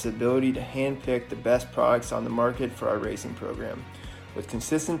gives us the ability to handpick the best products on the market for our racing program. With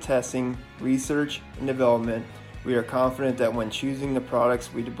consistent testing, research, and development, we are confident that when choosing the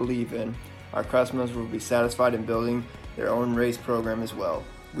products we believe in, our customers will be satisfied in building their own race program as well.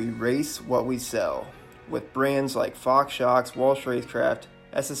 We race what we sell. With brands like Fox Shocks, Walsh Racecraft,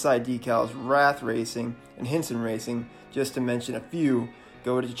 SSI Decals, Wrath Racing, and Hinson Racing, just to mention a few,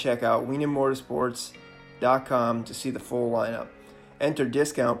 go to check out WienenMotorsports.com to see the full lineup. Enter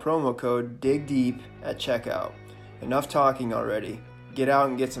discount promo code DIGDEEP at checkout. Enough talking already. Get out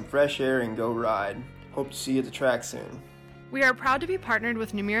and get some fresh air and go ride. Hope to see you at the track soon. We are proud to be partnered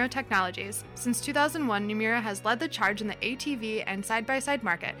with Numera Technologies. Since 2001, Numera has led the charge in the ATV and side-by-side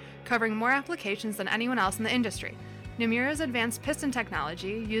market, covering more applications than anyone else in the industry. Numera's advanced piston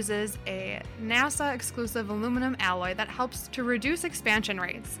technology uses a NASA-exclusive aluminum alloy that helps to reduce expansion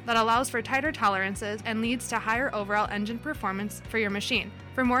rates, that allows for tighter tolerances, and leads to higher overall engine performance for your machine.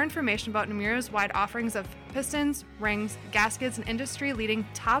 For more information about Numera's wide offerings of pistons, rings, gaskets, and industry-leading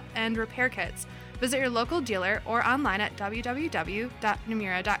top-end repair kits, visit your local dealer or online at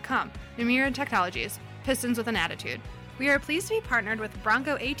www.numera.com. Numera Technologies, pistons with an attitude. We are pleased to be partnered with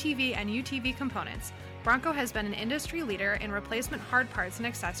Bronco ATV and UTV Components. Bronco has been an industry leader in replacement hard parts and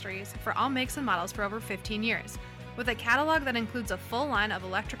accessories for all makes and models for over 15 years. With a catalog that includes a full line of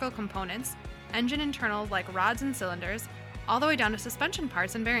electrical components, engine internals like rods and cylinders, all the way down to suspension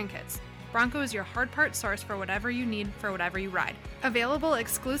parts and bearing kits, Bronco is your hard part source for whatever you need for whatever you ride. Available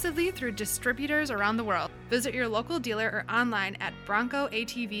exclusively through distributors around the world. Visit your local dealer or online at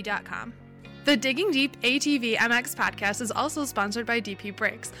broncoatv.com. The Digging Deep ATV MX podcast is also sponsored by DP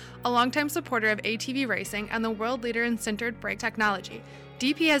Brakes, a longtime supporter of ATV racing and the world leader in sintered brake technology.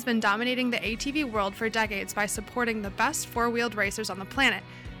 DP has been dominating the ATV world for decades by supporting the best four-wheeled racers on the planet.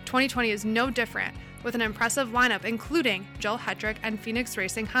 2020 is no different, with an impressive lineup including Joel Hetrick and Phoenix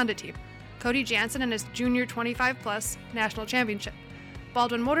Racing Honda Team, Cody Jansen and his Junior 25+ National Championship,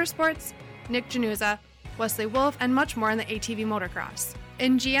 Baldwin Motorsports, Nick Januza, Wesley Wolf, and much more in the ATV motocross.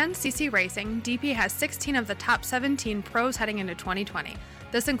 In GNCC Racing, DP has 16 of the top 17 pros heading into 2020.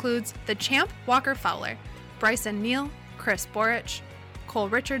 This includes the champ Walker Fowler, Bryson Neal, Chris Borich, Cole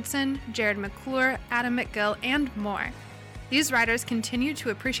Richardson, Jared McClure, Adam McGill, and more. These riders continue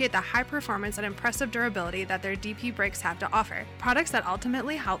to appreciate the high performance and impressive durability that their DP brakes have to offer, products that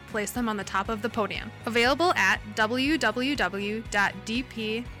ultimately help place them on the top of the podium. Available at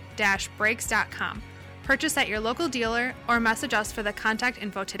www.dp-brakes.com. Purchase at your local dealer or message us for the contact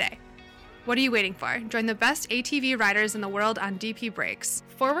info today. What are you waiting for? Join the best ATV riders in the world on DP Brakes.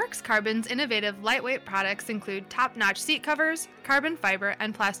 Forworks Carbon's innovative lightweight products include top-notch seat covers, carbon fiber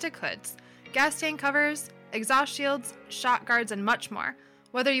and plastic hoods, gas tank covers, exhaust shields, shock guards, and much more.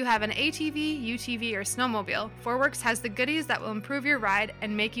 Whether you have an ATV, UTV, or snowmobile, Forworks has the goodies that will improve your ride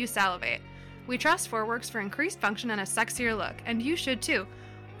and make you salivate. We trust Forworks for increased function and a sexier look, and you should too.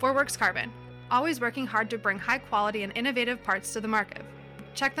 Forworks Carbon, always working hard to bring high quality and innovative parts to the market.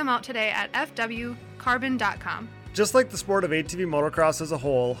 Check them out today at fwcarbon.com. Just like the sport of ATV motocross as a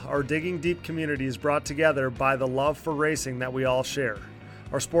whole, our Digging Deep community is brought together by the love for racing that we all share.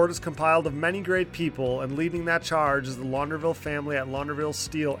 Our sport is compiled of many great people, and leading that charge is the Launderville family at Launderville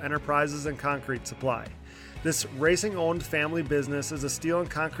Steel Enterprises and Concrete Supply. This racing-owned family business is a steel and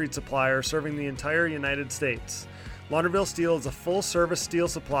concrete supplier serving the entire United States. Launderville Steel is a full-service steel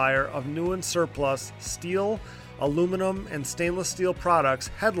supplier of new and surplus steel, aluminum, and stainless steel products,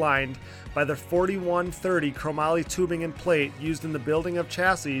 headlined by their 4130 chromoly tubing and plate used in the building of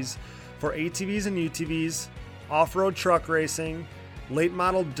chassis for ATVs and UTVs, off-road truck racing, late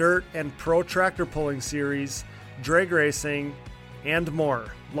model dirt and pro tractor pulling series, drag racing, and more.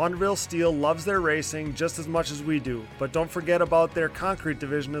 Launderville Steel loves their racing just as much as we do, but don't forget about their concrete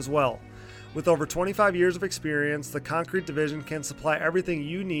division as well. With over 25 years of experience, the concrete division can supply everything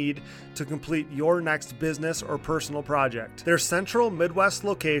you need to complete your next business or personal project. Their central Midwest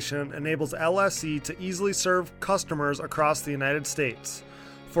location enables LSE to easily serve customers across the United States.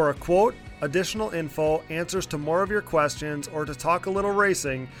 For a quote, additional info, answers to more of your questions, or to talk a little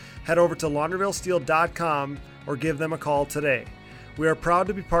racing, head over to laundervillesteel.com or give them a call today. We are proud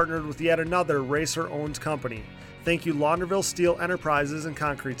to be partnered with yet another racer-owned company. Thank you, Launderville Steel Enterprises and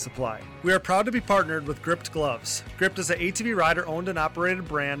Concrete Supply. We are proud to be partnered with Gript Gloves. Gript is an ATV rider-owned and operated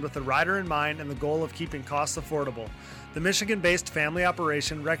brand with the rider in mind and the goal of keeping costs affordable. The Michigan-based family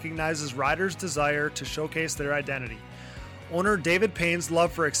operation recognizes riders' desire to showcase their identity. Owner David Payne's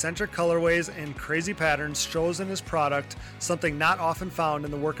love for eccentric colorways and crazy patterns shows in his product, something not often found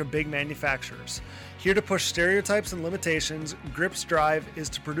in the work of big manufacturers. Here to push stereotypes and limitations, Gript's drive is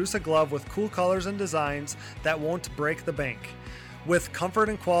to produce a glove with cool colors and designs that won't break the bank. With comfort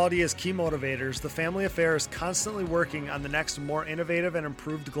and quality as key motivators, the family affair is constantly working on the next more innovative and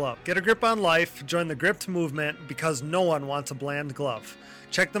improved glove. Get a grip on life, join the Gript movement, because no one wants a bland glove.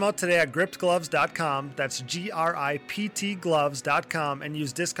 Check them out today at griptgloves.com, that's GRIPT gloves.com, and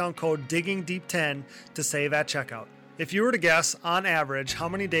use discount code DIGGINGDEEP10 to save at checkout. If you were to guess, on average, how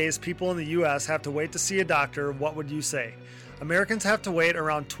many days people in the U.S. have to wait to see a doctor, what would you say? Americans have to wait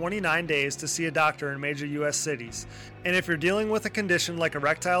around 29 days to see a doctor in major U.S. cities. And if you're dealing with a condition like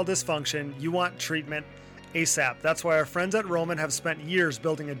erectile dysfunction, you want treatment ASAP. That's why our friends at Roman have spent years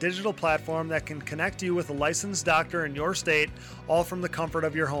building a digital platform that can connect you with a licensed doctor in your state, all from the comfort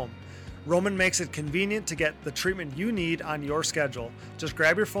of your home. Roman makes it convenient to get the treatment you need on your schedule. Just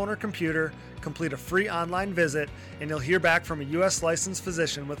grab your phone or computer, complete a free online visit, and you'll hear back from a U.S. licensed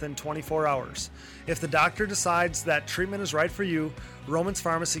physician within 24 hours. If the doctor decides that treatment is right for you, Roman's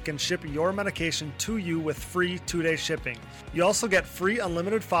Pharmacy can ship your medication to you with free 2-day shipping. You also get free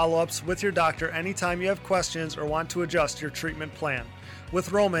unlimited follow-ups with your doctor anytime you have questions or want to adjust your treatment plan.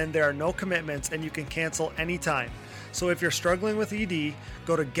 With Roman, there are no commitments and you can cancel anytime. So if you're struggling with ED,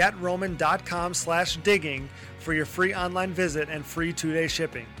 go to getroman.com/digging for your free online visit and free 2-day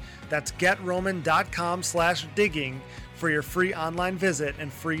shipping. That's getroman.com/digging for your free online visit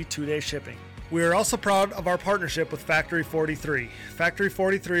and free 2-day shipping. We are also proud of our partnership with Factory 43. Factory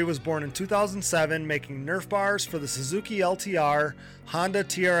 43 was born in 2007, making Nerf bars for the Suzuki LTR, Honda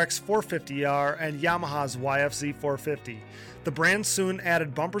TRX 450R, and Yamaha's YFZ 450. The brand soon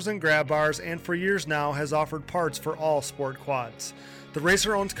added bumpers and grab bars, and for years now has offered parts for all sport quads. The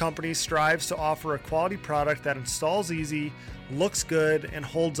racer-owned company strives to offer a quality product that installs easy, looks good, and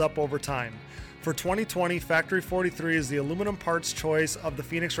holds up over time. For 2020, Factory 43 is the aluminum parts choice of the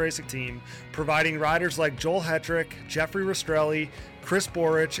Phoenix Racing Team, providing riders like Joel Hetrick, Jeffrey Rastrelli, Chris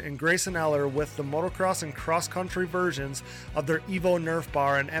Borich, and Grayson Eller with the motocross and cross-country versions of their Evo Nerf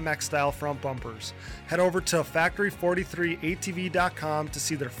bar and MX-style front bumpers. Head over to factory43atv.com to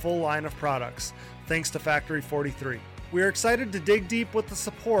see their full line of products. Thanks to Factory 43. We are excited to dig deep with the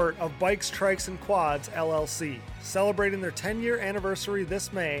support of Bikes, Trikes, and Quads, LLC. Celebrating their 10-year anniversary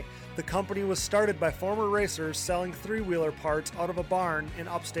this May, the company was started by former racers selling three-wheeler parts out of a barn in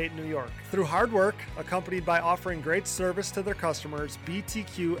upstate New York. Through hard work, accompanied by offering great service to their customers,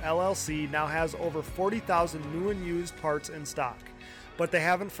 BTQ LLC now has over 40,000 new and used parts in stock. But they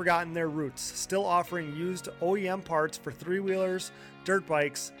haven't forgotten their roots, still offering used OEM parts for three-wheelers, dirt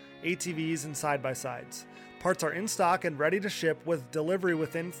bikes, ATVs, and side-by-sides. Parts are in stock and ready to ship with delivery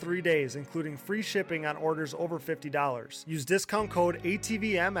within 3 days, including free shipping on orders over $50. Use discount code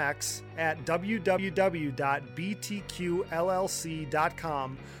ATVMX at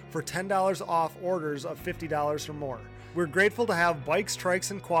www.btqllc.com for $10 off orders of $50 or more. We're grateful to have Bikes,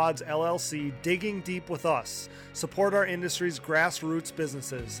 Trikes, and Quads LLC digging deep with us. Support our industry's grassroots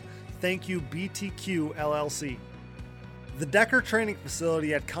businesses. Thank you, BTQ LLC. The Decker Training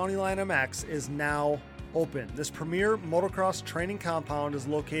Facility at County Line MX is now open. This premier motocross training compound is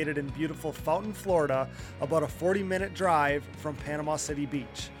located in beautiful Fountain, Florida, about a 40-minute drive from Panama City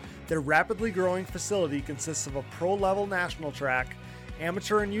Beach. Their rapidly growing facility consists of a pro-level national track,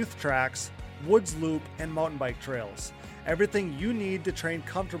 amateur and youth tracks, woods loop, and mountain bike trails. Everything you need to train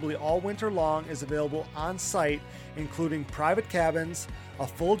comfortably all winter long is available on site, including private cabins, a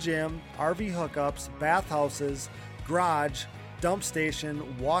full gym, RV hookups, bathhouses, garage, dump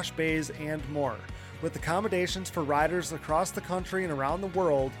station, wash bays, and more. With accommodations for riders across the country and around the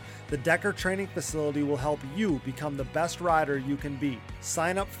world, the Decker Training Facility will help you become the best rider you can be.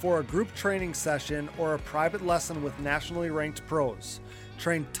 Sign up for a group training session or a private lesson with nationally ranked pros.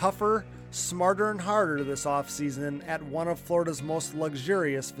 Train tougher, smarter, and harder this off-season at one of Florida's most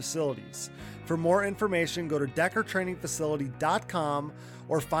luxurious facilities. For more information, go to DeckerTrainingFacility.com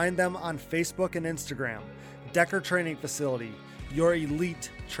or find them on Facebook and Instagram. Decker Training Facility, your elite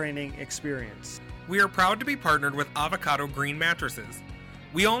training experience. We are proud to be partnered with Avocado Green Mattresses.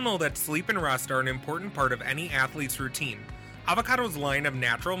 We all know that sleep and rest are an important part of any athlete's routine. Avocado's line of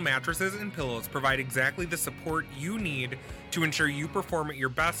natural mattresses and pillows provide exactly the support you need to ensure you perform at your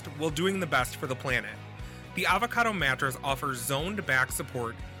best while doing the best for the planet. The Avocado mattress offers zoned back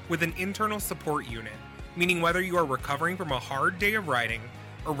support with an internal support unit, meaning whether you are recovering from a hard day of riding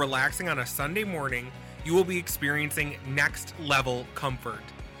or relaxing on a Sunday morning, you will be experiencing next level comfort.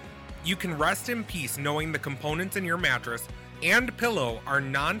 You can rest in peace knowing the components in your mattress and pillow are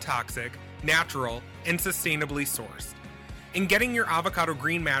non-toxic, natural, and sustainably sourced. And getting your Avocado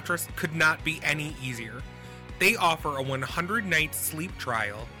Green mattress could not be any easier. They offer a 100-night sleep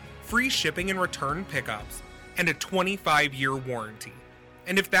trial, free shipping and return pickups, and a 25-year warranty.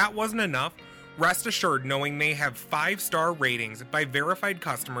 And if that wasn't enough, rest assured knowing they have 5-star ratings by verified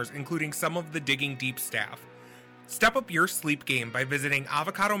customers, including some of the Digging Deep staff. Step up your sleep game by visiting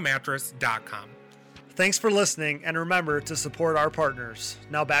avocadomattress.com. Thanks for listening, and remember to support our partners.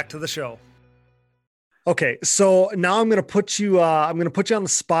 Now back to the show. Okay, so now I'm going to put you on the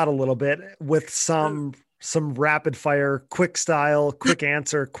spot a little bit with some rapid fire, quick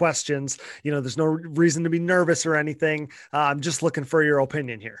answer questions. You know, there's no reason to be nervous or anything. I'm just looking for your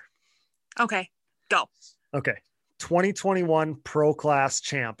opinion here. Okay, go. Okay. 2021 Pro Class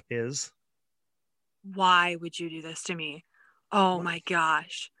champ is? Why would you do this to me? Oh my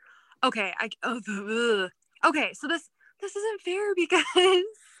gosh. Okay, okay, so this isn't fair because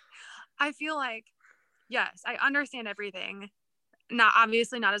I feel like, yes, I understand everything. Not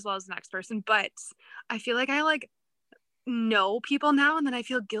obviously not as well as the next person, but I feel like I know people now, and then I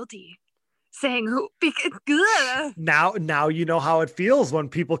feel guilty saying who, because now you know how it feels when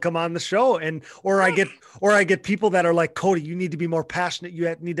people come on the show, or I get people that are like, Cody, you need to be more passionate,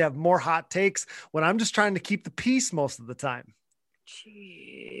 you need to have more hot takes, when I'm just trying to keep the peace most of the time.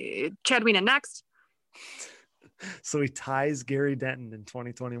 Chad Wienen next. So he ties Gary Denton in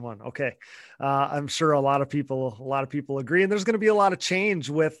 2021. Okay. I'm sure a lot of people agree. And there's going to be a lot of change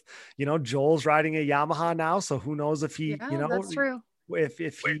with, Joel's riding a Yamaha now. So who knows if he, that's true. If he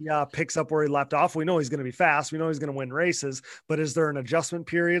picks up where he left off. We know he's going to be fast. We know he's going to win races, but is there an adjustment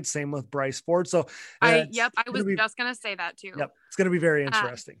period? Same with Bryce Ford. So I was just going to say that too. Yep. It's going to be very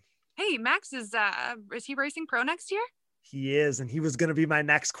interesting. Hey, Max is he racing pro next year? He is, and he was going to be my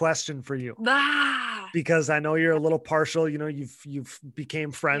next question for you, because I know you're a little partial. You've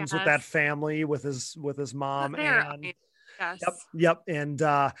became friends with that family, with his mom, and yes. Yep, and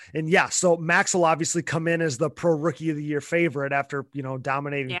yeah. So Max will obviously come in as the Pro Rookie of the Year favorite after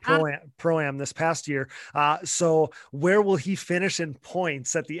dominating Pro-Am this past year. So where will he finish in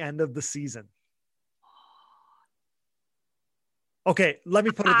points at the end of the season? Okay, let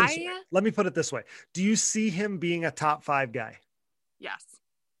me put it this way. Do you see him being a top 5 guy? Yes.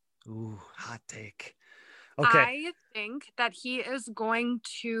 Ooh, hot take. Okay. I think that he is going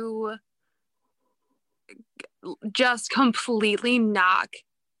to just completely knock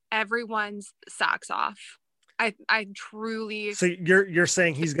everyone's socks off. I truly. So you're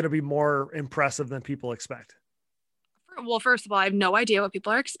saying he's going to be more impressive than people expect? Well, first of all, I have no idea what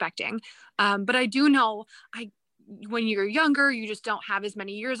people are expecting. But I do know when you're younger, you just don't have as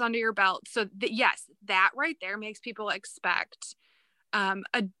many years under your belt. So yes, that right there makes people expect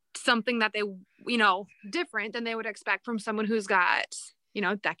a something that they, different than they would expect from someone who's got,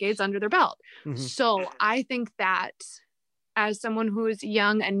 decades under their belt. Mhm. So I think that as someone who is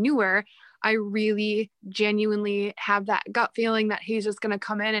young and newer, I really genuinely have that gut feeling that he's just going to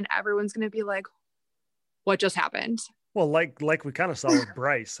come in and everyone's going to be like, what just happened? Well, like we kind of saw with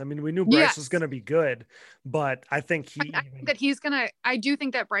Bryce. I mean, we knew Bryce Yes. was going to be good, but I think I do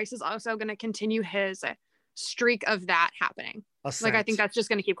think that Bryce is also going to continue his streak of that happening. Like, I think that's just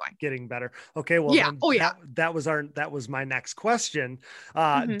going to keep going. Getting better. Okay. Well, Yeah. then that was my next question.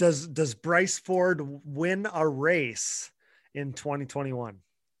 Mhm. Does Bryce Ford win a race in 2021?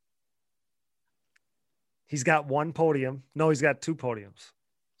 He's got one podium. No, he's got two podiums.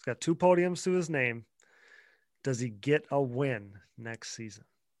 He's got two podiums to his name. Does he get a win next season?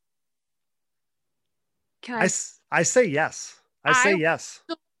 Can I say yes. I say yes.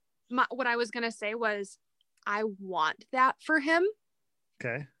 what I was going to say was I want that for him,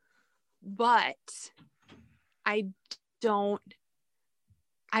 Okay. but I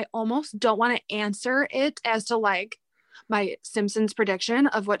almost don't want to answer it as to like my Simpsons prediction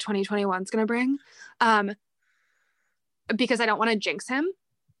of what 2021 is going to bring. Because I don't want to jinx him,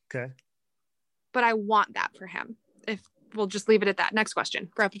 Okay. but I want that for him. If we'll just leave it at that. Next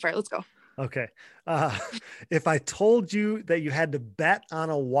question. Rapid fire. Let's go. Okay. If I told you that you had to bet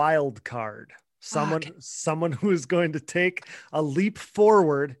on a wild card, someone who is going to take a leap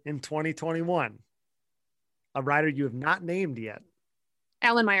forward in 2021, a rider you have not named yet.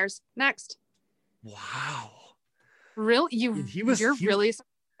 Alan Myers. Next. Wow. Really? You're really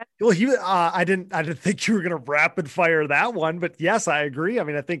Well, I didn't think you were going to rapid fire that one, but yes, I agree. I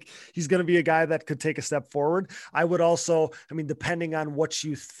mean, I think he's going to be a guy that could take a step forward. I would also, depending on what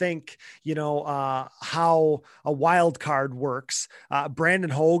you think, how a wild card works, Brandon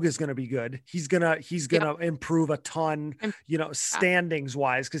Hogue is going to be good. He's going to improve a ton, standings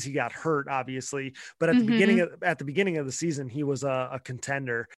wise, cause he got hurt obviously, but at the beginning of the season, he was a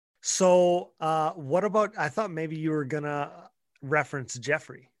contender. So, what about, I thought maybe you were going to reference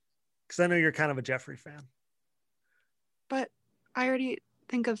Jeffrey, because I know you're kind of a Jeffrey fan. But I already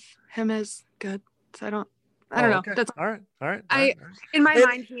think of him as good, so I don't know. Okay. That's all right. In my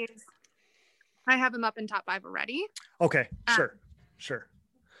mind, I have him up in top 5 already. Okay, sure.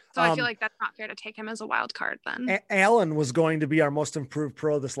 So I feel like that's not fair to take him as a wild card then. Alan was going to be our most improved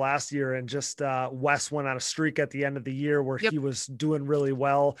pro this last year, and just Wes went on a streak at the end of the year where he was doing really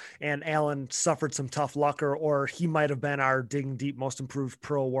well, and Alan suffered some tough luck, or he might have been our Digging Deep most improved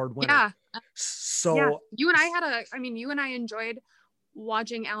pro award winner. Yeah. So you and I enjoyed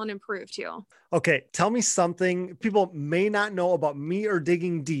watching Alan improve too. Okay, tell me something people may not know about me or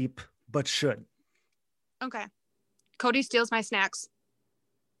Digging Deep, but should. Okay. Cody steals my snacks.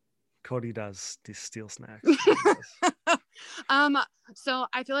 Cody does steal snacks. So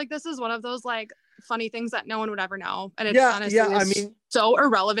I feel like this is one of those like funny things that no one would ever know, and it's honestly so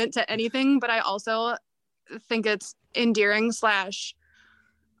irrelevant to anything. But I also think it's endearing / I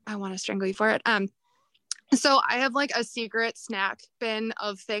want to strangle you for it. So I have like a secret snack bin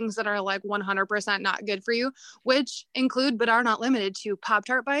of things that are like 100% not good for you, which include but are not limited to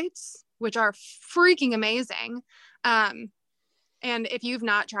Pop-Tart bites, which are freaking amazing. And if you've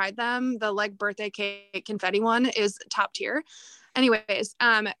not tried them, the like birthday cake confetti one is top tier. Anyways,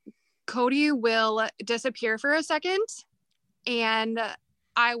 Cody will disappear for a second and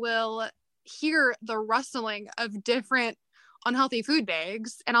I will hear the rustling of different unhealthy food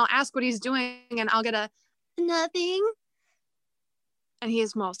bags and I'll ask what he's doing and I'll get a nothing. And he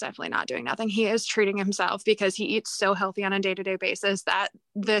is most definitely not doing nothing. He is treating himself because he eats so healthy on a day-to-day basis that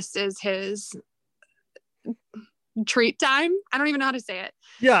this is his treat time. I don't even know how to say it.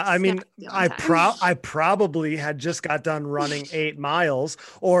 Yeah, I mean, I probably had just got done running 8 miles,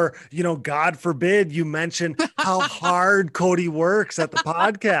 or God forbid you mention how hard Cody works at the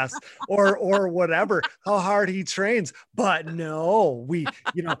podcast, or whatever, how hard he trains. But no,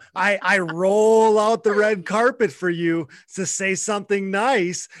 I roll out the red carpet for you to say something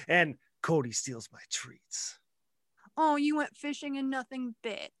nice, and Cody steals my treats. Oh, you went fishing and nothing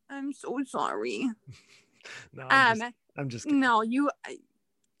bit. I'm so sorry. No, I'm just kidding. No,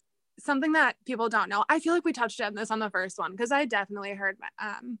 something that people don't know. I feel like we touched on this on the first one because I definitely heard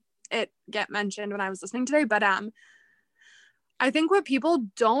it get mentioned when I was listening today. But I think what people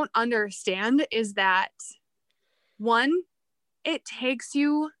don't understand is that one, it takes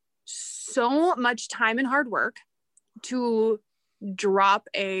you so much time and hard work to drop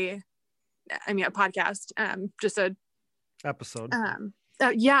a podcast, just a episode.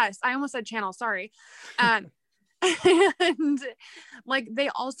 Yes, I almost said channel. Sorry. And like, they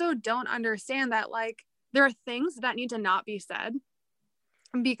also don't understand that like there are things that need to not be said.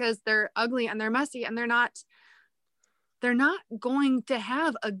 because they're ugly and they're messy and they're not going to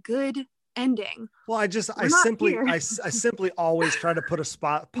have a good ending. Well, I simply always try to put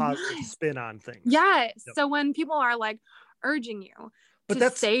a positive spin on things. Yes. Yep. So when people are like urging you But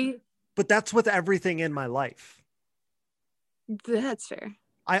that's with everything in my life. That's fair.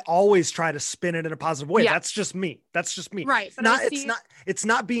 I always try to spin it in a positive way. Yeah. That's just me. Right. But it's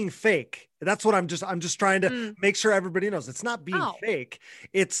not being fake. That's what I'm just trying to make sure everybody knows. It's not being fake.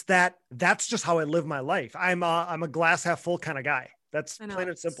 It's that's just how I live my life. I'm a glass half full kind of guy. That's plain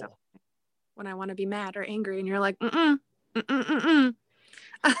and simple. So, when I want to be mad or angry and you're like, but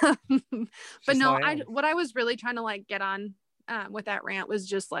no, what I was really trying to like get on with that rant was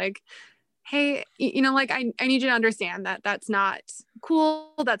just like, hey, like I need you to understand that that's not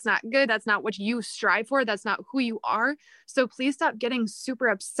cool. That's not good. That's not what you strive for. That's not who you are. So please stop getting super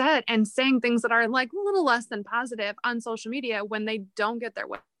upset and saying things that are like a little less than positive on social media when they don't get their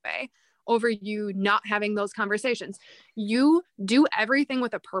way over you not having those conversations. You do everything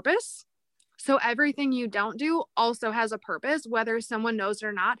with a purpose. So everything you don't do also has a purpose, whether someone knows it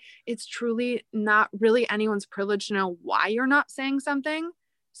or not. It's truly not really anyone's privilege to know why you're not saying something.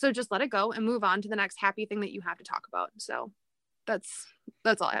 So just let it go and move on to the next happy thing that you have to talk about. So that's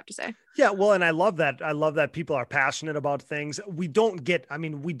all I have to say. Yeah. Well, and I love that people are passionate about things. We don't get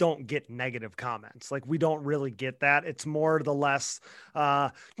negative comments. Like we don't really get that. It's more the less,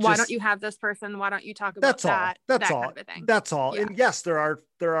 why don't you have this person? Why don't you talk about that? That's all. Kind of thing. That's all. Yeah. And yes, there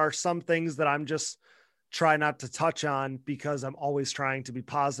are some things that I'm just try not to touch on because I'm always trying to be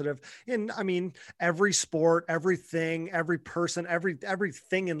positive. And I mean, every sport, everything, every person,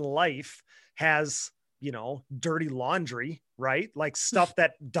 everything in life has, dirty laundry, right? Like stuff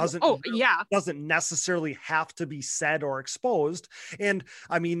that doesn't necessarily have to be said or exposed. And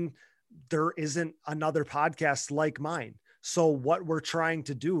I mean, there isn't another podcast like mine. So what we're trying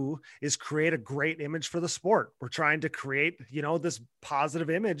to do is create a great image for the sport. We're trying to create, this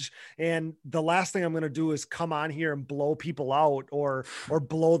positive image. And the last thing I'm going to do is come on here and blow people out or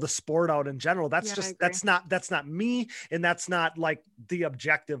blow the sport out in general. That's not me. And that's not like the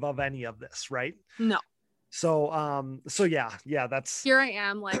objective of any of this. Right. No. So yeah, that's here I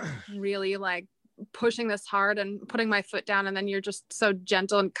am like really like pushing this hard and putting my foot down. And then you're just so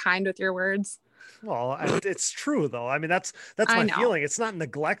gentle and kind with your words. Well, it's true though. I mean, that's my feeling. It's not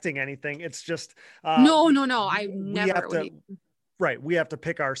neglecting anything. It's just, no. I never would. Right. We have to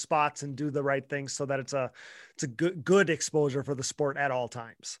pick our spots and do the right things so that it's a good exposure for the sport at all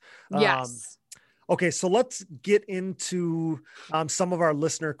times. Yes. Okay. So let's get into some of our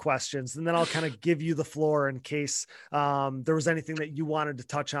listener questions, and then I'll kind of give you the floor in case there was anything that you wanted to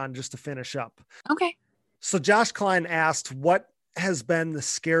touch on just to finish up. Okay. So Josh Klein asked, what has been the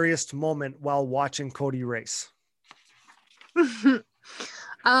scariest moment while watching Cody race?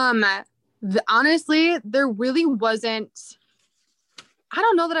 Honestly, there really wasn't. I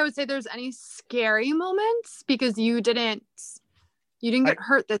don't know that I would say there's any scary moments because you didn't get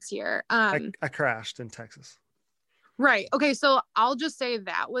hurt this year. I crashed in Texas. Right. Okay. So I'll just say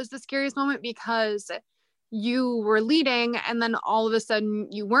that was the scariest moment because you were leading and then all of a sudden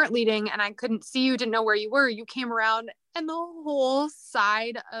you weren't leading and I couldn't see you, didn't know where you were. You came around and the whole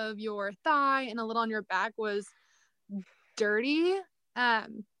side of your thigh and a little on your back was dirty.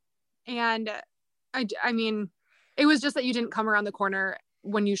 And I mean, it was just that you didn't come around the corner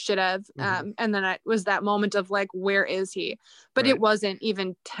when you should have. And then it was that moment of like, where is he? But It wasn't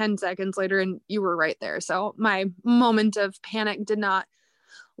even 10 seconds later and you were right there. So my moment of panic did not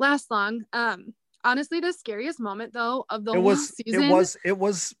last long. Honestly, the scariest moment though of the whole season. It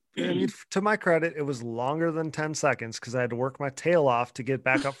was, I mean, to my credit, it was longer than 10 seconds because I had to work my tail off to get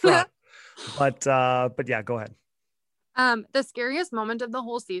back up front. but yeah, go ahead. The scariest moment of the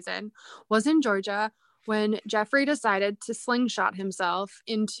whole season was in Georgia when Jeffrey decided to slingshot himself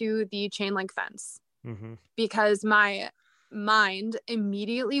into the chain link fence because my mind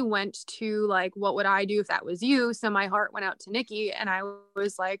immediately went to like, what would I do if that was you? So my heart went out to Nikki and I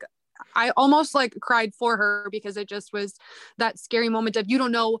was like, I almost like cried for her because it just was that scary moment of you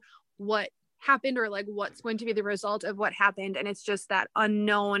don't know what happened or like what's going to be the result of what happened. And it's just that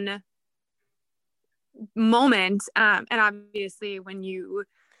unknown moment. And obviously when you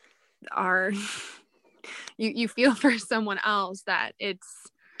are, you feel for someone else that it's,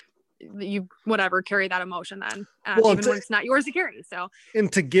 you whatever carry that emotion then even when it's not yours to carry. So,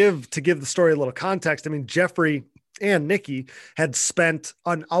 and to give the story a little context, I mean, Jeffrey and Nikki had spent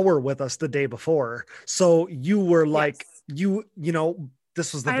an hour with us the day before. So you were like, you know,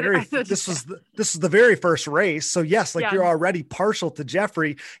 this was the very first race. So yes, like you're already partial to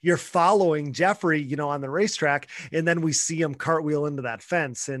Jeffrey. You're following Jeffrey, you know, on the racetrack, and then we see him cartwheel into that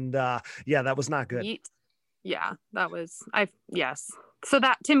fence, and that was not good. Yeah, that was yes. So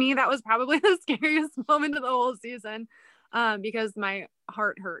that, to me, that was probably the scariest moment of the whole season, because my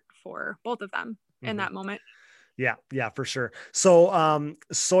heart hurt for both of them in that moment. Yeah, for sure. So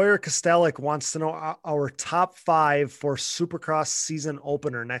Sawyer Kostelic wants to know our top 5 for Supercross season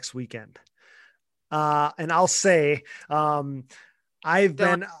opener next weekend. And I'll say I've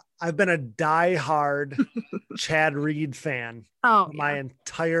been a diehard Chad Reed fan my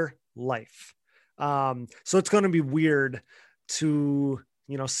entire life. So it's going to be weird to,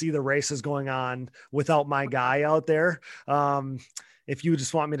 you know, see the races going on without my guy out there. If you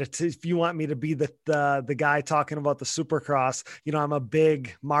just want me to be the guy talking about the Supercross, you know, I'm a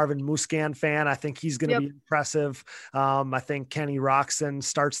big Marvin Musquin fan. I think he's going to be impressive. I think Kenny Roxon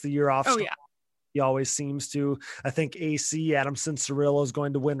starts the year off. He always seems to. I think AC Adamson Cirillo is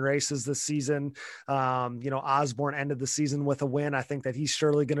going to win races this season. Osborne ended the season with a win. I think that he's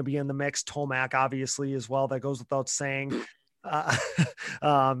surely going to be in the mix. Tomac, obviously, as well. That goes without saying.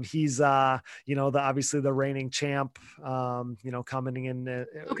 He's obviously the reigning champ, coming in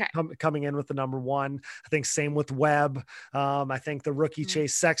with the number 1. I think same with Webb. I think the rookie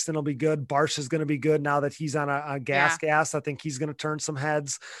Chase Sexton will be good. Barsh is going to be good now that he's on a gas. I think he's going to turn some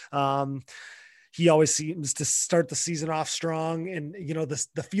heads. He always seems to start the season off strong, and you know,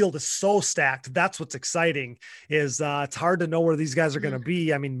 the field is so stacked. That's what's exciting. Is it's hard to know where these guys are going to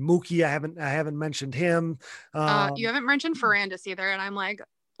be. I mean, Mookie, I haven't mentioned him. You haven't mentioned Ferrandis either, and I'm like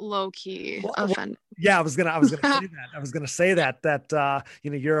low key offended. Yeah, I was gonna say that. I was gonna say that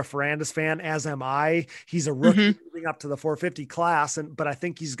you're a Ferrandis fan, as am I. He's a rookie moving up to the 450 class, but I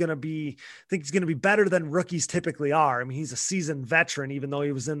think he's gonna be better than rookies typically are. I mean, he's a seasoned veteran, even though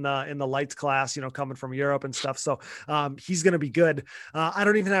he was in the lights class, you know, coming from Europe and stuff. So he's gonna be good. I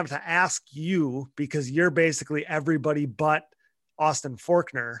don't even have to ask you, because you're basically everybody but Austin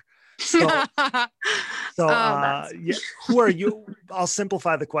Forkner. So who are you? I'll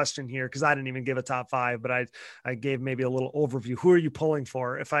simplify the question here, because I didn't even give a top 5, but I gave maybe a little overview. Who are you pulling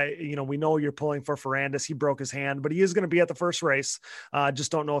for? We know you're pulling for Ferrandis. He broke his hand, but he is going to be at the first race.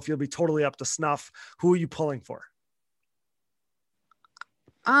 Just don't know if you'll be totally up to snuff. Who are you pulling for?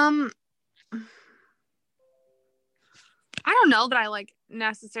 I don't know that I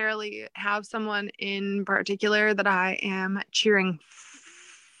necessarily have someone in particular that I am cheering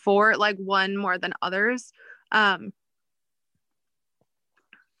for, one more than others. I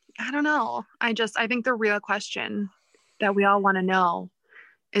don't know. I think the real question that we all want to know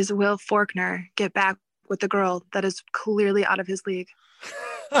is, will Forkner get back with the girl that is clearly out of his league?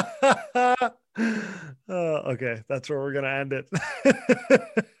 Okay, that's where we're gonna end it.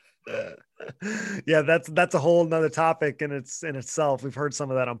 Yeah, that's a whole nother topic in itself. We've heard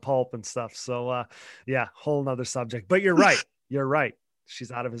some of that on Pulp and stuff. So whole nother subject. But you're right.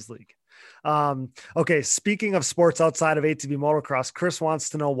 She's out of his league. Okay. Speaking of sports outside of ATV motocross, Chris wants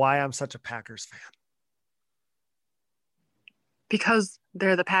to know why I'm such a Packers fan. Because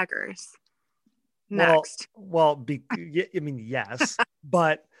they're the Packers. Next. Yes,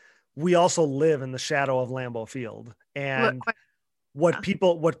 but we also live in the shadow of Lambeau Field, and what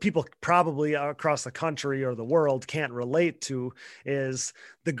people probably across the country or the world can't relate to is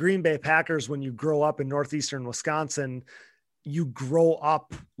the Green Bay Packers. When you grow up in northeastern Wisconsin, you grow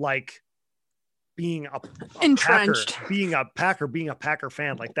up being a entrenched, Packer, being a Packer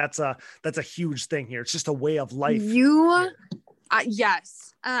fan. That's a huge thing here. It's just a way of life.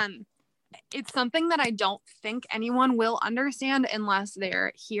 Yes. It's something that I don't think anyone will understand unless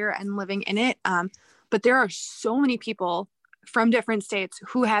they're here and living in it. But there are so many people from different states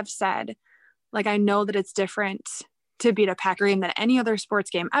who have said, I know that it's different to beat a Packer game than any other sports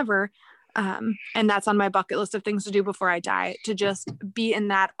game ever. And that's on my bucket list of things to do before I die, to just be in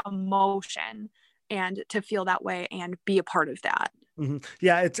that emotion and to feel that way and be a part of that. Mm-hmm.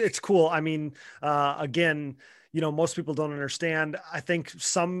 Yeah, it's cool. I mean, again, most people don't understand. I think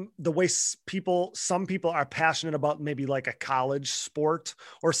some people are passionate about maybe a college sport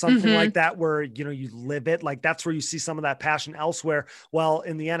or something like that, where, you live it. That's where you see some of that passion elsewhere. Well,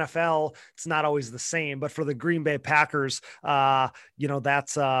 in the NFL, it's not always the same, but for the Green Bay Packers,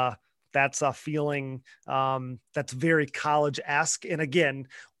 that's a feeling that's very college-esque. And again,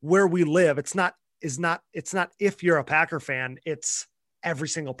 where we live, it's not if you're a Packer fan, it's every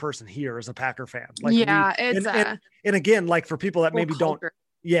single person here is a Packer fan. And again, for people that maybe don't,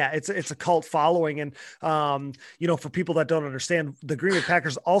 it's a cult following. And, for people that don't understand, the Green Bay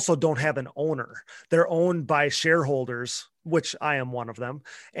Packers also don't have an owner. They're owned by shareholders which I am one of them.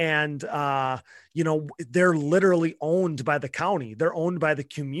 And, they're literally owned by the county. They're owned by the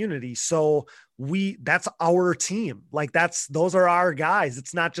community. So that's our team. Like those are our guys.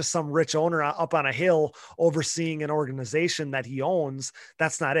 It's not just some rich owner up on a hill overseeing an organization that he owns.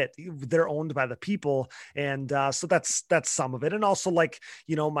 That's not it. They're owned by the people. And so that's some of it. And also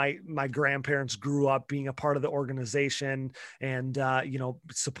my grandparents grew up being a part of the organization and,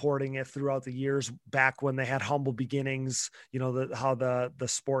 supporting it throughout the years back when they had humble beginnings, how the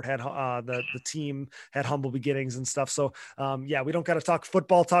sport had, the team had humble beginnings and stuff. So we don't got to talk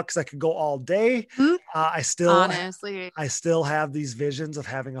football talk because I could go all day. I still have these visions of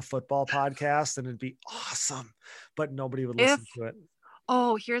having a football podcast and it'd be awesome, but nobody would listen to it.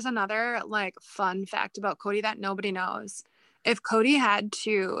 Oh, here's another like fun fact about Cody that nobody knows. If Cody had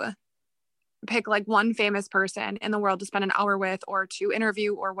to pick like one famous person in the world to spend an hour with or to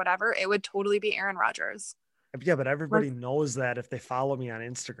interview or whatever, it would totally be Aaron Rodgers. Yeah, but everybody knows that if they follow me on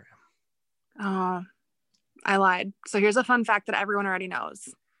Instagram. Oh, I lied. So here's a fun fact that everyone already knows.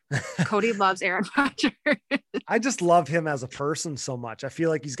 Cody loves Aaron Rodgers. I just love him as a person so much. I feel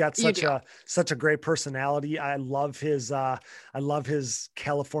like he's got such a great personality. I love his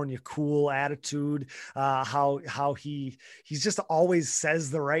California cool attitude. How he's just always says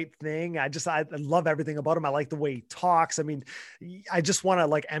the right thing. I love everything about him. I like the way he talks. I mean, I just want to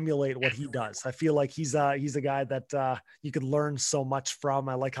like emulate what he does. I feel like he's a guy that you could learn so much from.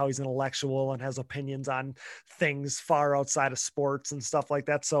 I like how he's intellectual and has opinions on things far outside of sports and stuff like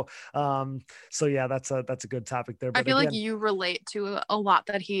that. So yeah, that's a good topic there. But I feel like you relate to a lot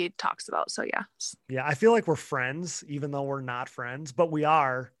that he talks about. So yeah. Yeah. I feel like we're friends, even though we're not friends, but we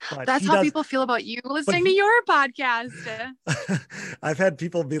are. But that's how people feel about you listening to your podcast. I've had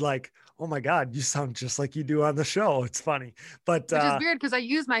people be like, oh my God, you sound just like you do on the show. It's funny, but which is weird because I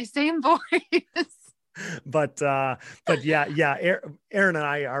use my same voice. But yeah, Aaron and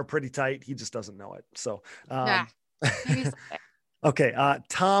I are pretty tight. He just doesn't know it. So, okay.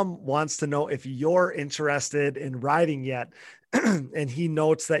 Tom wants to know if you're interested in riding yet. And he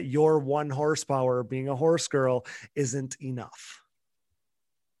notes that your 1 horsepower being a horse girl isn't enough.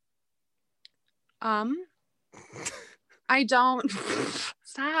 I don't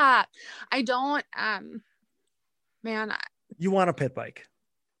stop. I don't, man. You want a pit bike?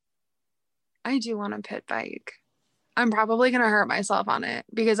 I do want a pit bike. I'm probably going to hurt myself on it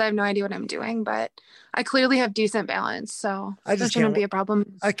because I have no idea what I'm doing, but I clearly have decent balance. So that shouldn't be a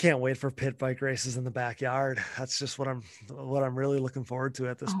problem. I can't wait for pit bike races in the backyard. That's just what I'm really looking forward to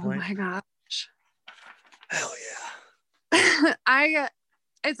at this point. Oh my gosh. Hell yeah.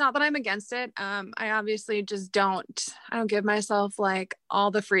 It's not that I'm against it. I obviously just I don't give myself like all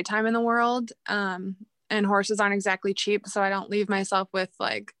the free time in the world. And horses aren't exactly cheap. So I don't leave myself with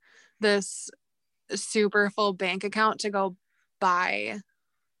like this super full bank account to go buy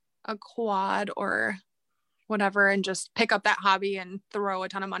a quad or whatever and just pick up that hobby and throw a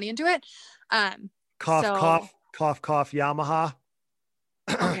ton of money into it. Cough, Yamaha.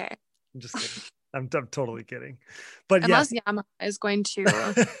 Okay. I'm just kidding. I'm totally kidding. But unless Yamaha is going to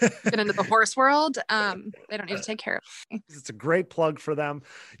get into the horse world, they don't need to take care of me. It's a great plug for them.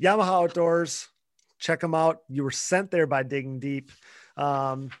 Yamaha Outdoors, check them out. You were sent there by Digging Deep.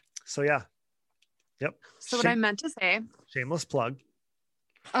 So yeah. Yep. So what I meant to say. Shameless plug.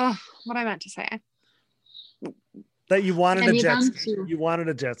 Oh, what I meant to say. That you wanted a jet ski. You wanted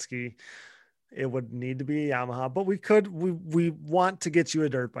a jet ski. It would need to be a Yamaha, but we want to get you a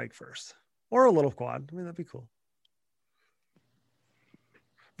dirt bike first. Or a little quad. I mean, that'd be cool.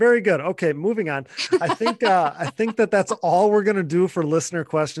 Very good. Okay, moving on. I think that's all we're gonna do for listener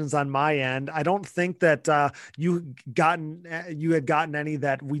questions on my end. I don't think that you had gotten any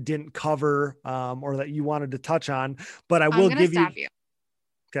that we didn't cover or that you wanted to touch on. But I'm gonna stop you.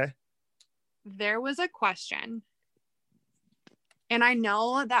 Okay. There was a question, and I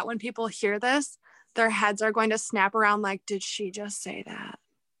know that when people hear this, their heads are going to snap around like, "Did she just say that?"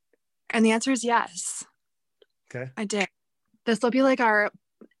 And the answer is yes. Okay. I did. This will be like our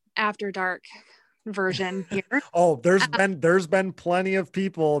after dark version here. Oh, there's been plenty of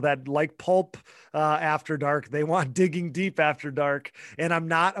people that like pulp after dark. They want Digging Deep after dark. And I'm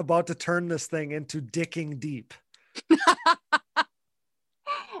not about to turn this thing into Dicking Deep.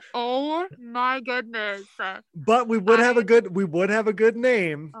 Oh my goodness. But we would have a good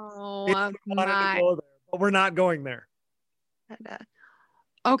name. Oh, if we wanted to go there, but we're not going there.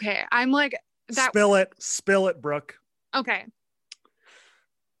 Okay, I'm like that. Spill it, Brooke. Okay.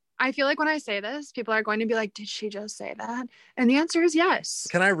 I feel like when I say this, people are going to be like, "Did she just say that?" And the answer is yes.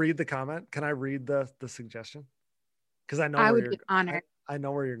 Can I read the comment? Can I read the suggestion? Because I know I would be honored. I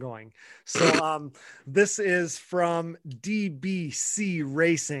know where you're going. So this is from DBC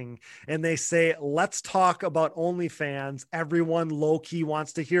Racing, and they say, let's talk about OnlyFans. Everyone low-key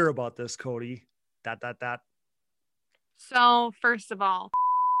wants to hear about this, Cody. ... So first of all,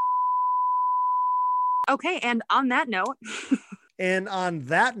 okay, and on that note, is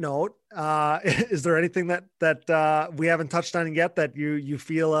there anything that we haven't touched on yet that you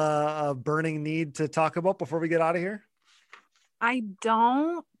feel a burning need to talk about before we get out of here? I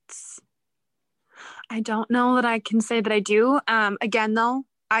don't know that I can say that I do. Again, though,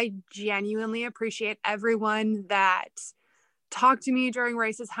 I genuinely appreciate everyone that talked to me during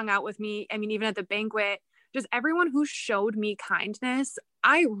races, hung out with me. I mean, even at the banquet, just everyone who showed me kindness.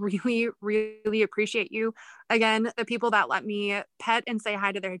 I really, really appreciate you. Again, the people that let me pet and say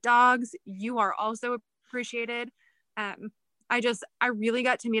hi to their dogs, you are also appreciated. I really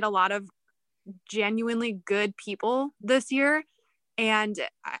got to meet a lot of genuinely good people this year. And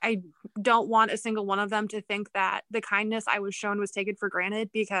I don't want a single one of them to think that the kindness I was shown was taken for granted,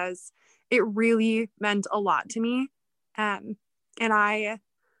 because it really meant a lot to me. And I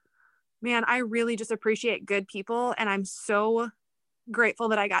really just appreciate good people. And I'm so grateful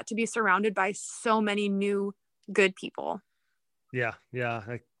that I got to be surrounded by so many new good people. Yeah.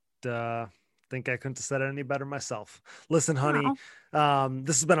 I think I couldn't have said it any better myself. Listen, honey,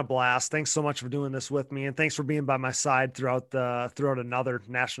 this has been a blast. Thanks so much for doing this with me, and thanks for being by my side throughout another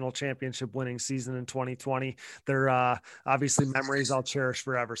national championship winning season in 2020. They're obviously memories I'll cherish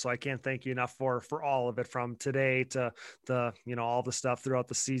forever. So I can't thank you enough for all of it, from today to all the stuff throughout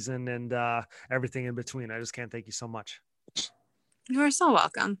the season and everything in between. I just can't thank you so much. You are so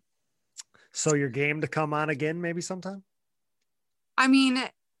welcome. So you're game to come on again, maybe sometime? I mean,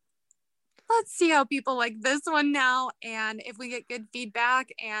 let's see how people like this one now. And if we get good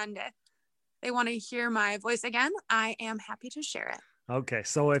feedback and they want to hear my voice again, I am happy to share it. Okay.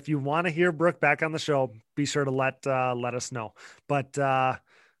 So if you want to hear Brooke back on the show, be sure to let us know. But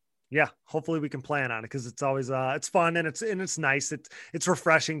yeah, hopefully we can plan on it, because it's always it's fun and it's nice. It's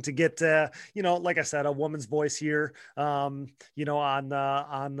refreshing to get like I said, a woman's voice here on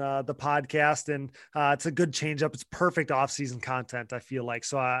the podcast, and it's a good change up. It's perfect off-season content, I feel like.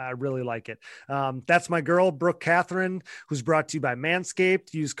 So I really like it. That's my girl, Brooke Catherine, who's brought to you by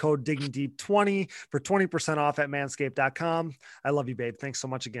Manscaped. Use code DiggingDeep20 for 20% off at manscaped.com. I love you, babe. Thanks so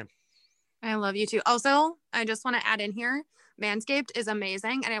much again. I love you too. Also, I just want to add in here, Manscaped is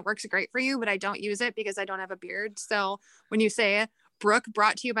amazing and it works great for you, but I don't use it because I don't have a beard. So when you say Brooke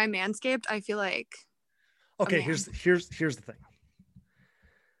brought to you by Manscaped, I feel like, okay, here's the thing.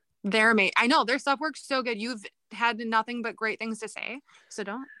 They're amazing. I know their stuff works so good. You've had nothing but great things to say, so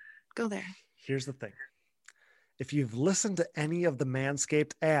don't go there. Here's the thing. If you've listened to any of the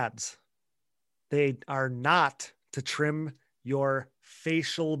Manscaped ads, they are not to trim your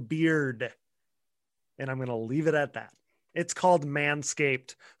facial beard. And I'm going to leave it at that. It's called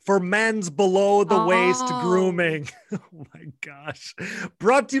Manscaped for men's below the waist grooming. Oh my gosh.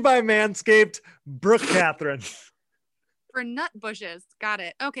 Brought to you by Manscaped, Brooke Catherine. For nut bushes. Got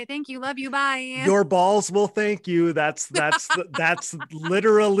it. Okay. Thank you. Love you. Bye. Your balls will thank you. That's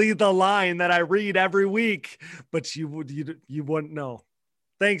literally the line that I read every week, but you wouldn't know.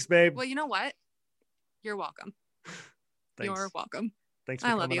 Thanks, babe. Well, you know what? You're welcome. Thanks. You're welcome. Thanks for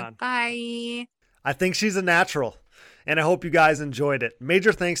coming on. Bye. I think she's a natural, and I hope you guys enjoyed it.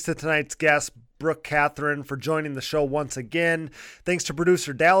 Major thanks to tonight's guest, Brooke Catherine, for joining the show once again. Thanks to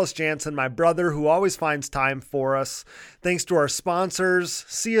producer Dallas Jansen, my brother, who always finds time for us. Thanks to our sponsors,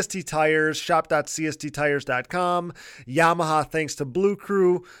 CST Tires, shop.csttires.com, Yamaha, thanks to Blue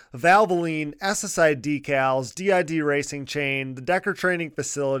Crew, Valvoline, SSI Decals, DID Racing Chain, the Decker Training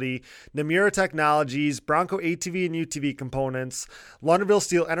Facility, Namura Technologies, Bronco ATV and UTV Components, Launderville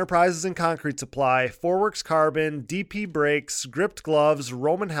Steel Enterprises and Concrete Supply, Fourworks Carbon, DP Brakes, Gripped Gloves,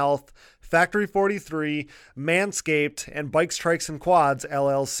 Roman Health, Factory 43, Manscaped, and Bikes, Trikes, and Quads,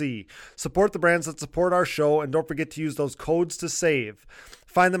 LLC. Support the brands that support our show, and don't forget to use those codes to save.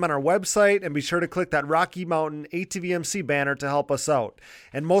 Find them on our website, and be sure to click that Rocky Mountain ATVMC banner to help us out.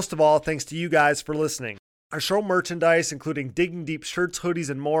 And most of all, thanks to you guys for listening. Our show merchandise, including Digging Deep shirts, hoodies,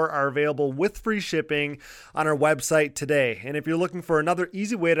 and more, are available with free shipping on our website today. And if you're looking for another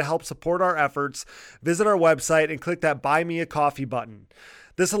easy way to help support our efforts, visit our website and click that Buy Me a Coffee button.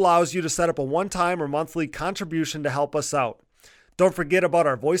 This allows you to set up a one-time or monthly contribution to help us out. Don't forget about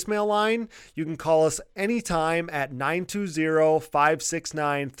our voicemail line. You can call us anytime at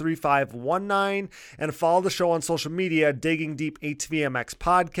 920-569-3519 and follow the show on social media, Digging Deep ATVMX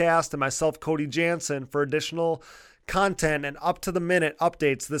Podcast, and myself, Cody Jansen, for additional content and up-to-the-minute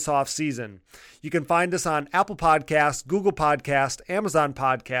updates this off-season. You can find us on Apple Podcasts, Google Podcasts, Amazon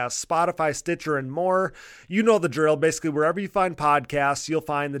Podcasts, Spotify, Stitcher, and more. You know the drill. Basically, wherever you find podcasts, you'll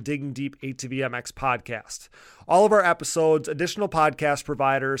find the Digging Deep ATVMX podcast. All of our episodes, additional podcast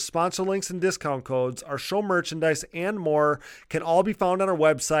providers, sponsor links and discount codes, our show merchandise, and more can all be found on our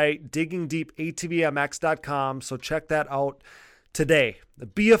website, diggingdeepatvmx.com, so check that out today.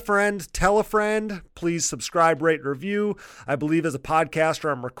 Be a friend, tell a friend, please subscribe, rate, review. I believe as a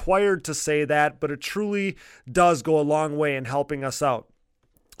podcaster, I'm required to say that, but it truly does go a long way in helping us out.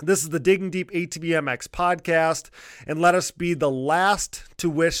 This is the Digging Deep ATVMX podcast, and let us be the last to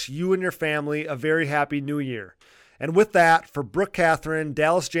wish you and your family a very happy new year. And with that, for Brooke Catherine,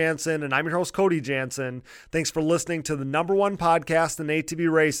 Dallas Jansen, and I'm your host, Cody Jansen, thanks for listening to the #1 podcast in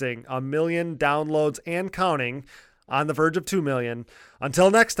ATV racing, 1 million downloads and counting, on the verge of 2 million. Until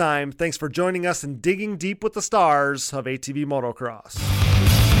next time, thanks for joining us in Digging Deep with the Stars of ATV Motocross.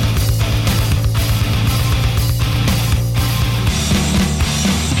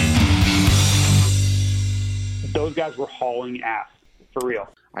 Those guys were hauling ass, for real.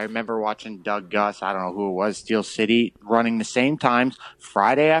 I remember watching Doug Gus, I don't know who it was, Steel City, running the same times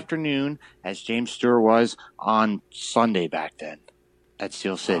Friday afternoon as James Stewart was on Sunday back then at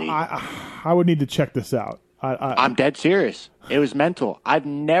Steel City. I would need to check this out. I'm dead serious. It was mental. I've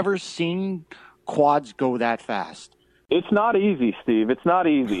never seen quads go that fast. It's not easy, Steve. It's not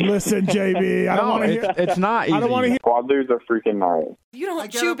easy. Listen, JB, I don't want to hear. It's not easy. I don't want to hear. Quad dudes are freaking gnarly. You don't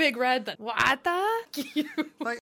chew Big Red. What the?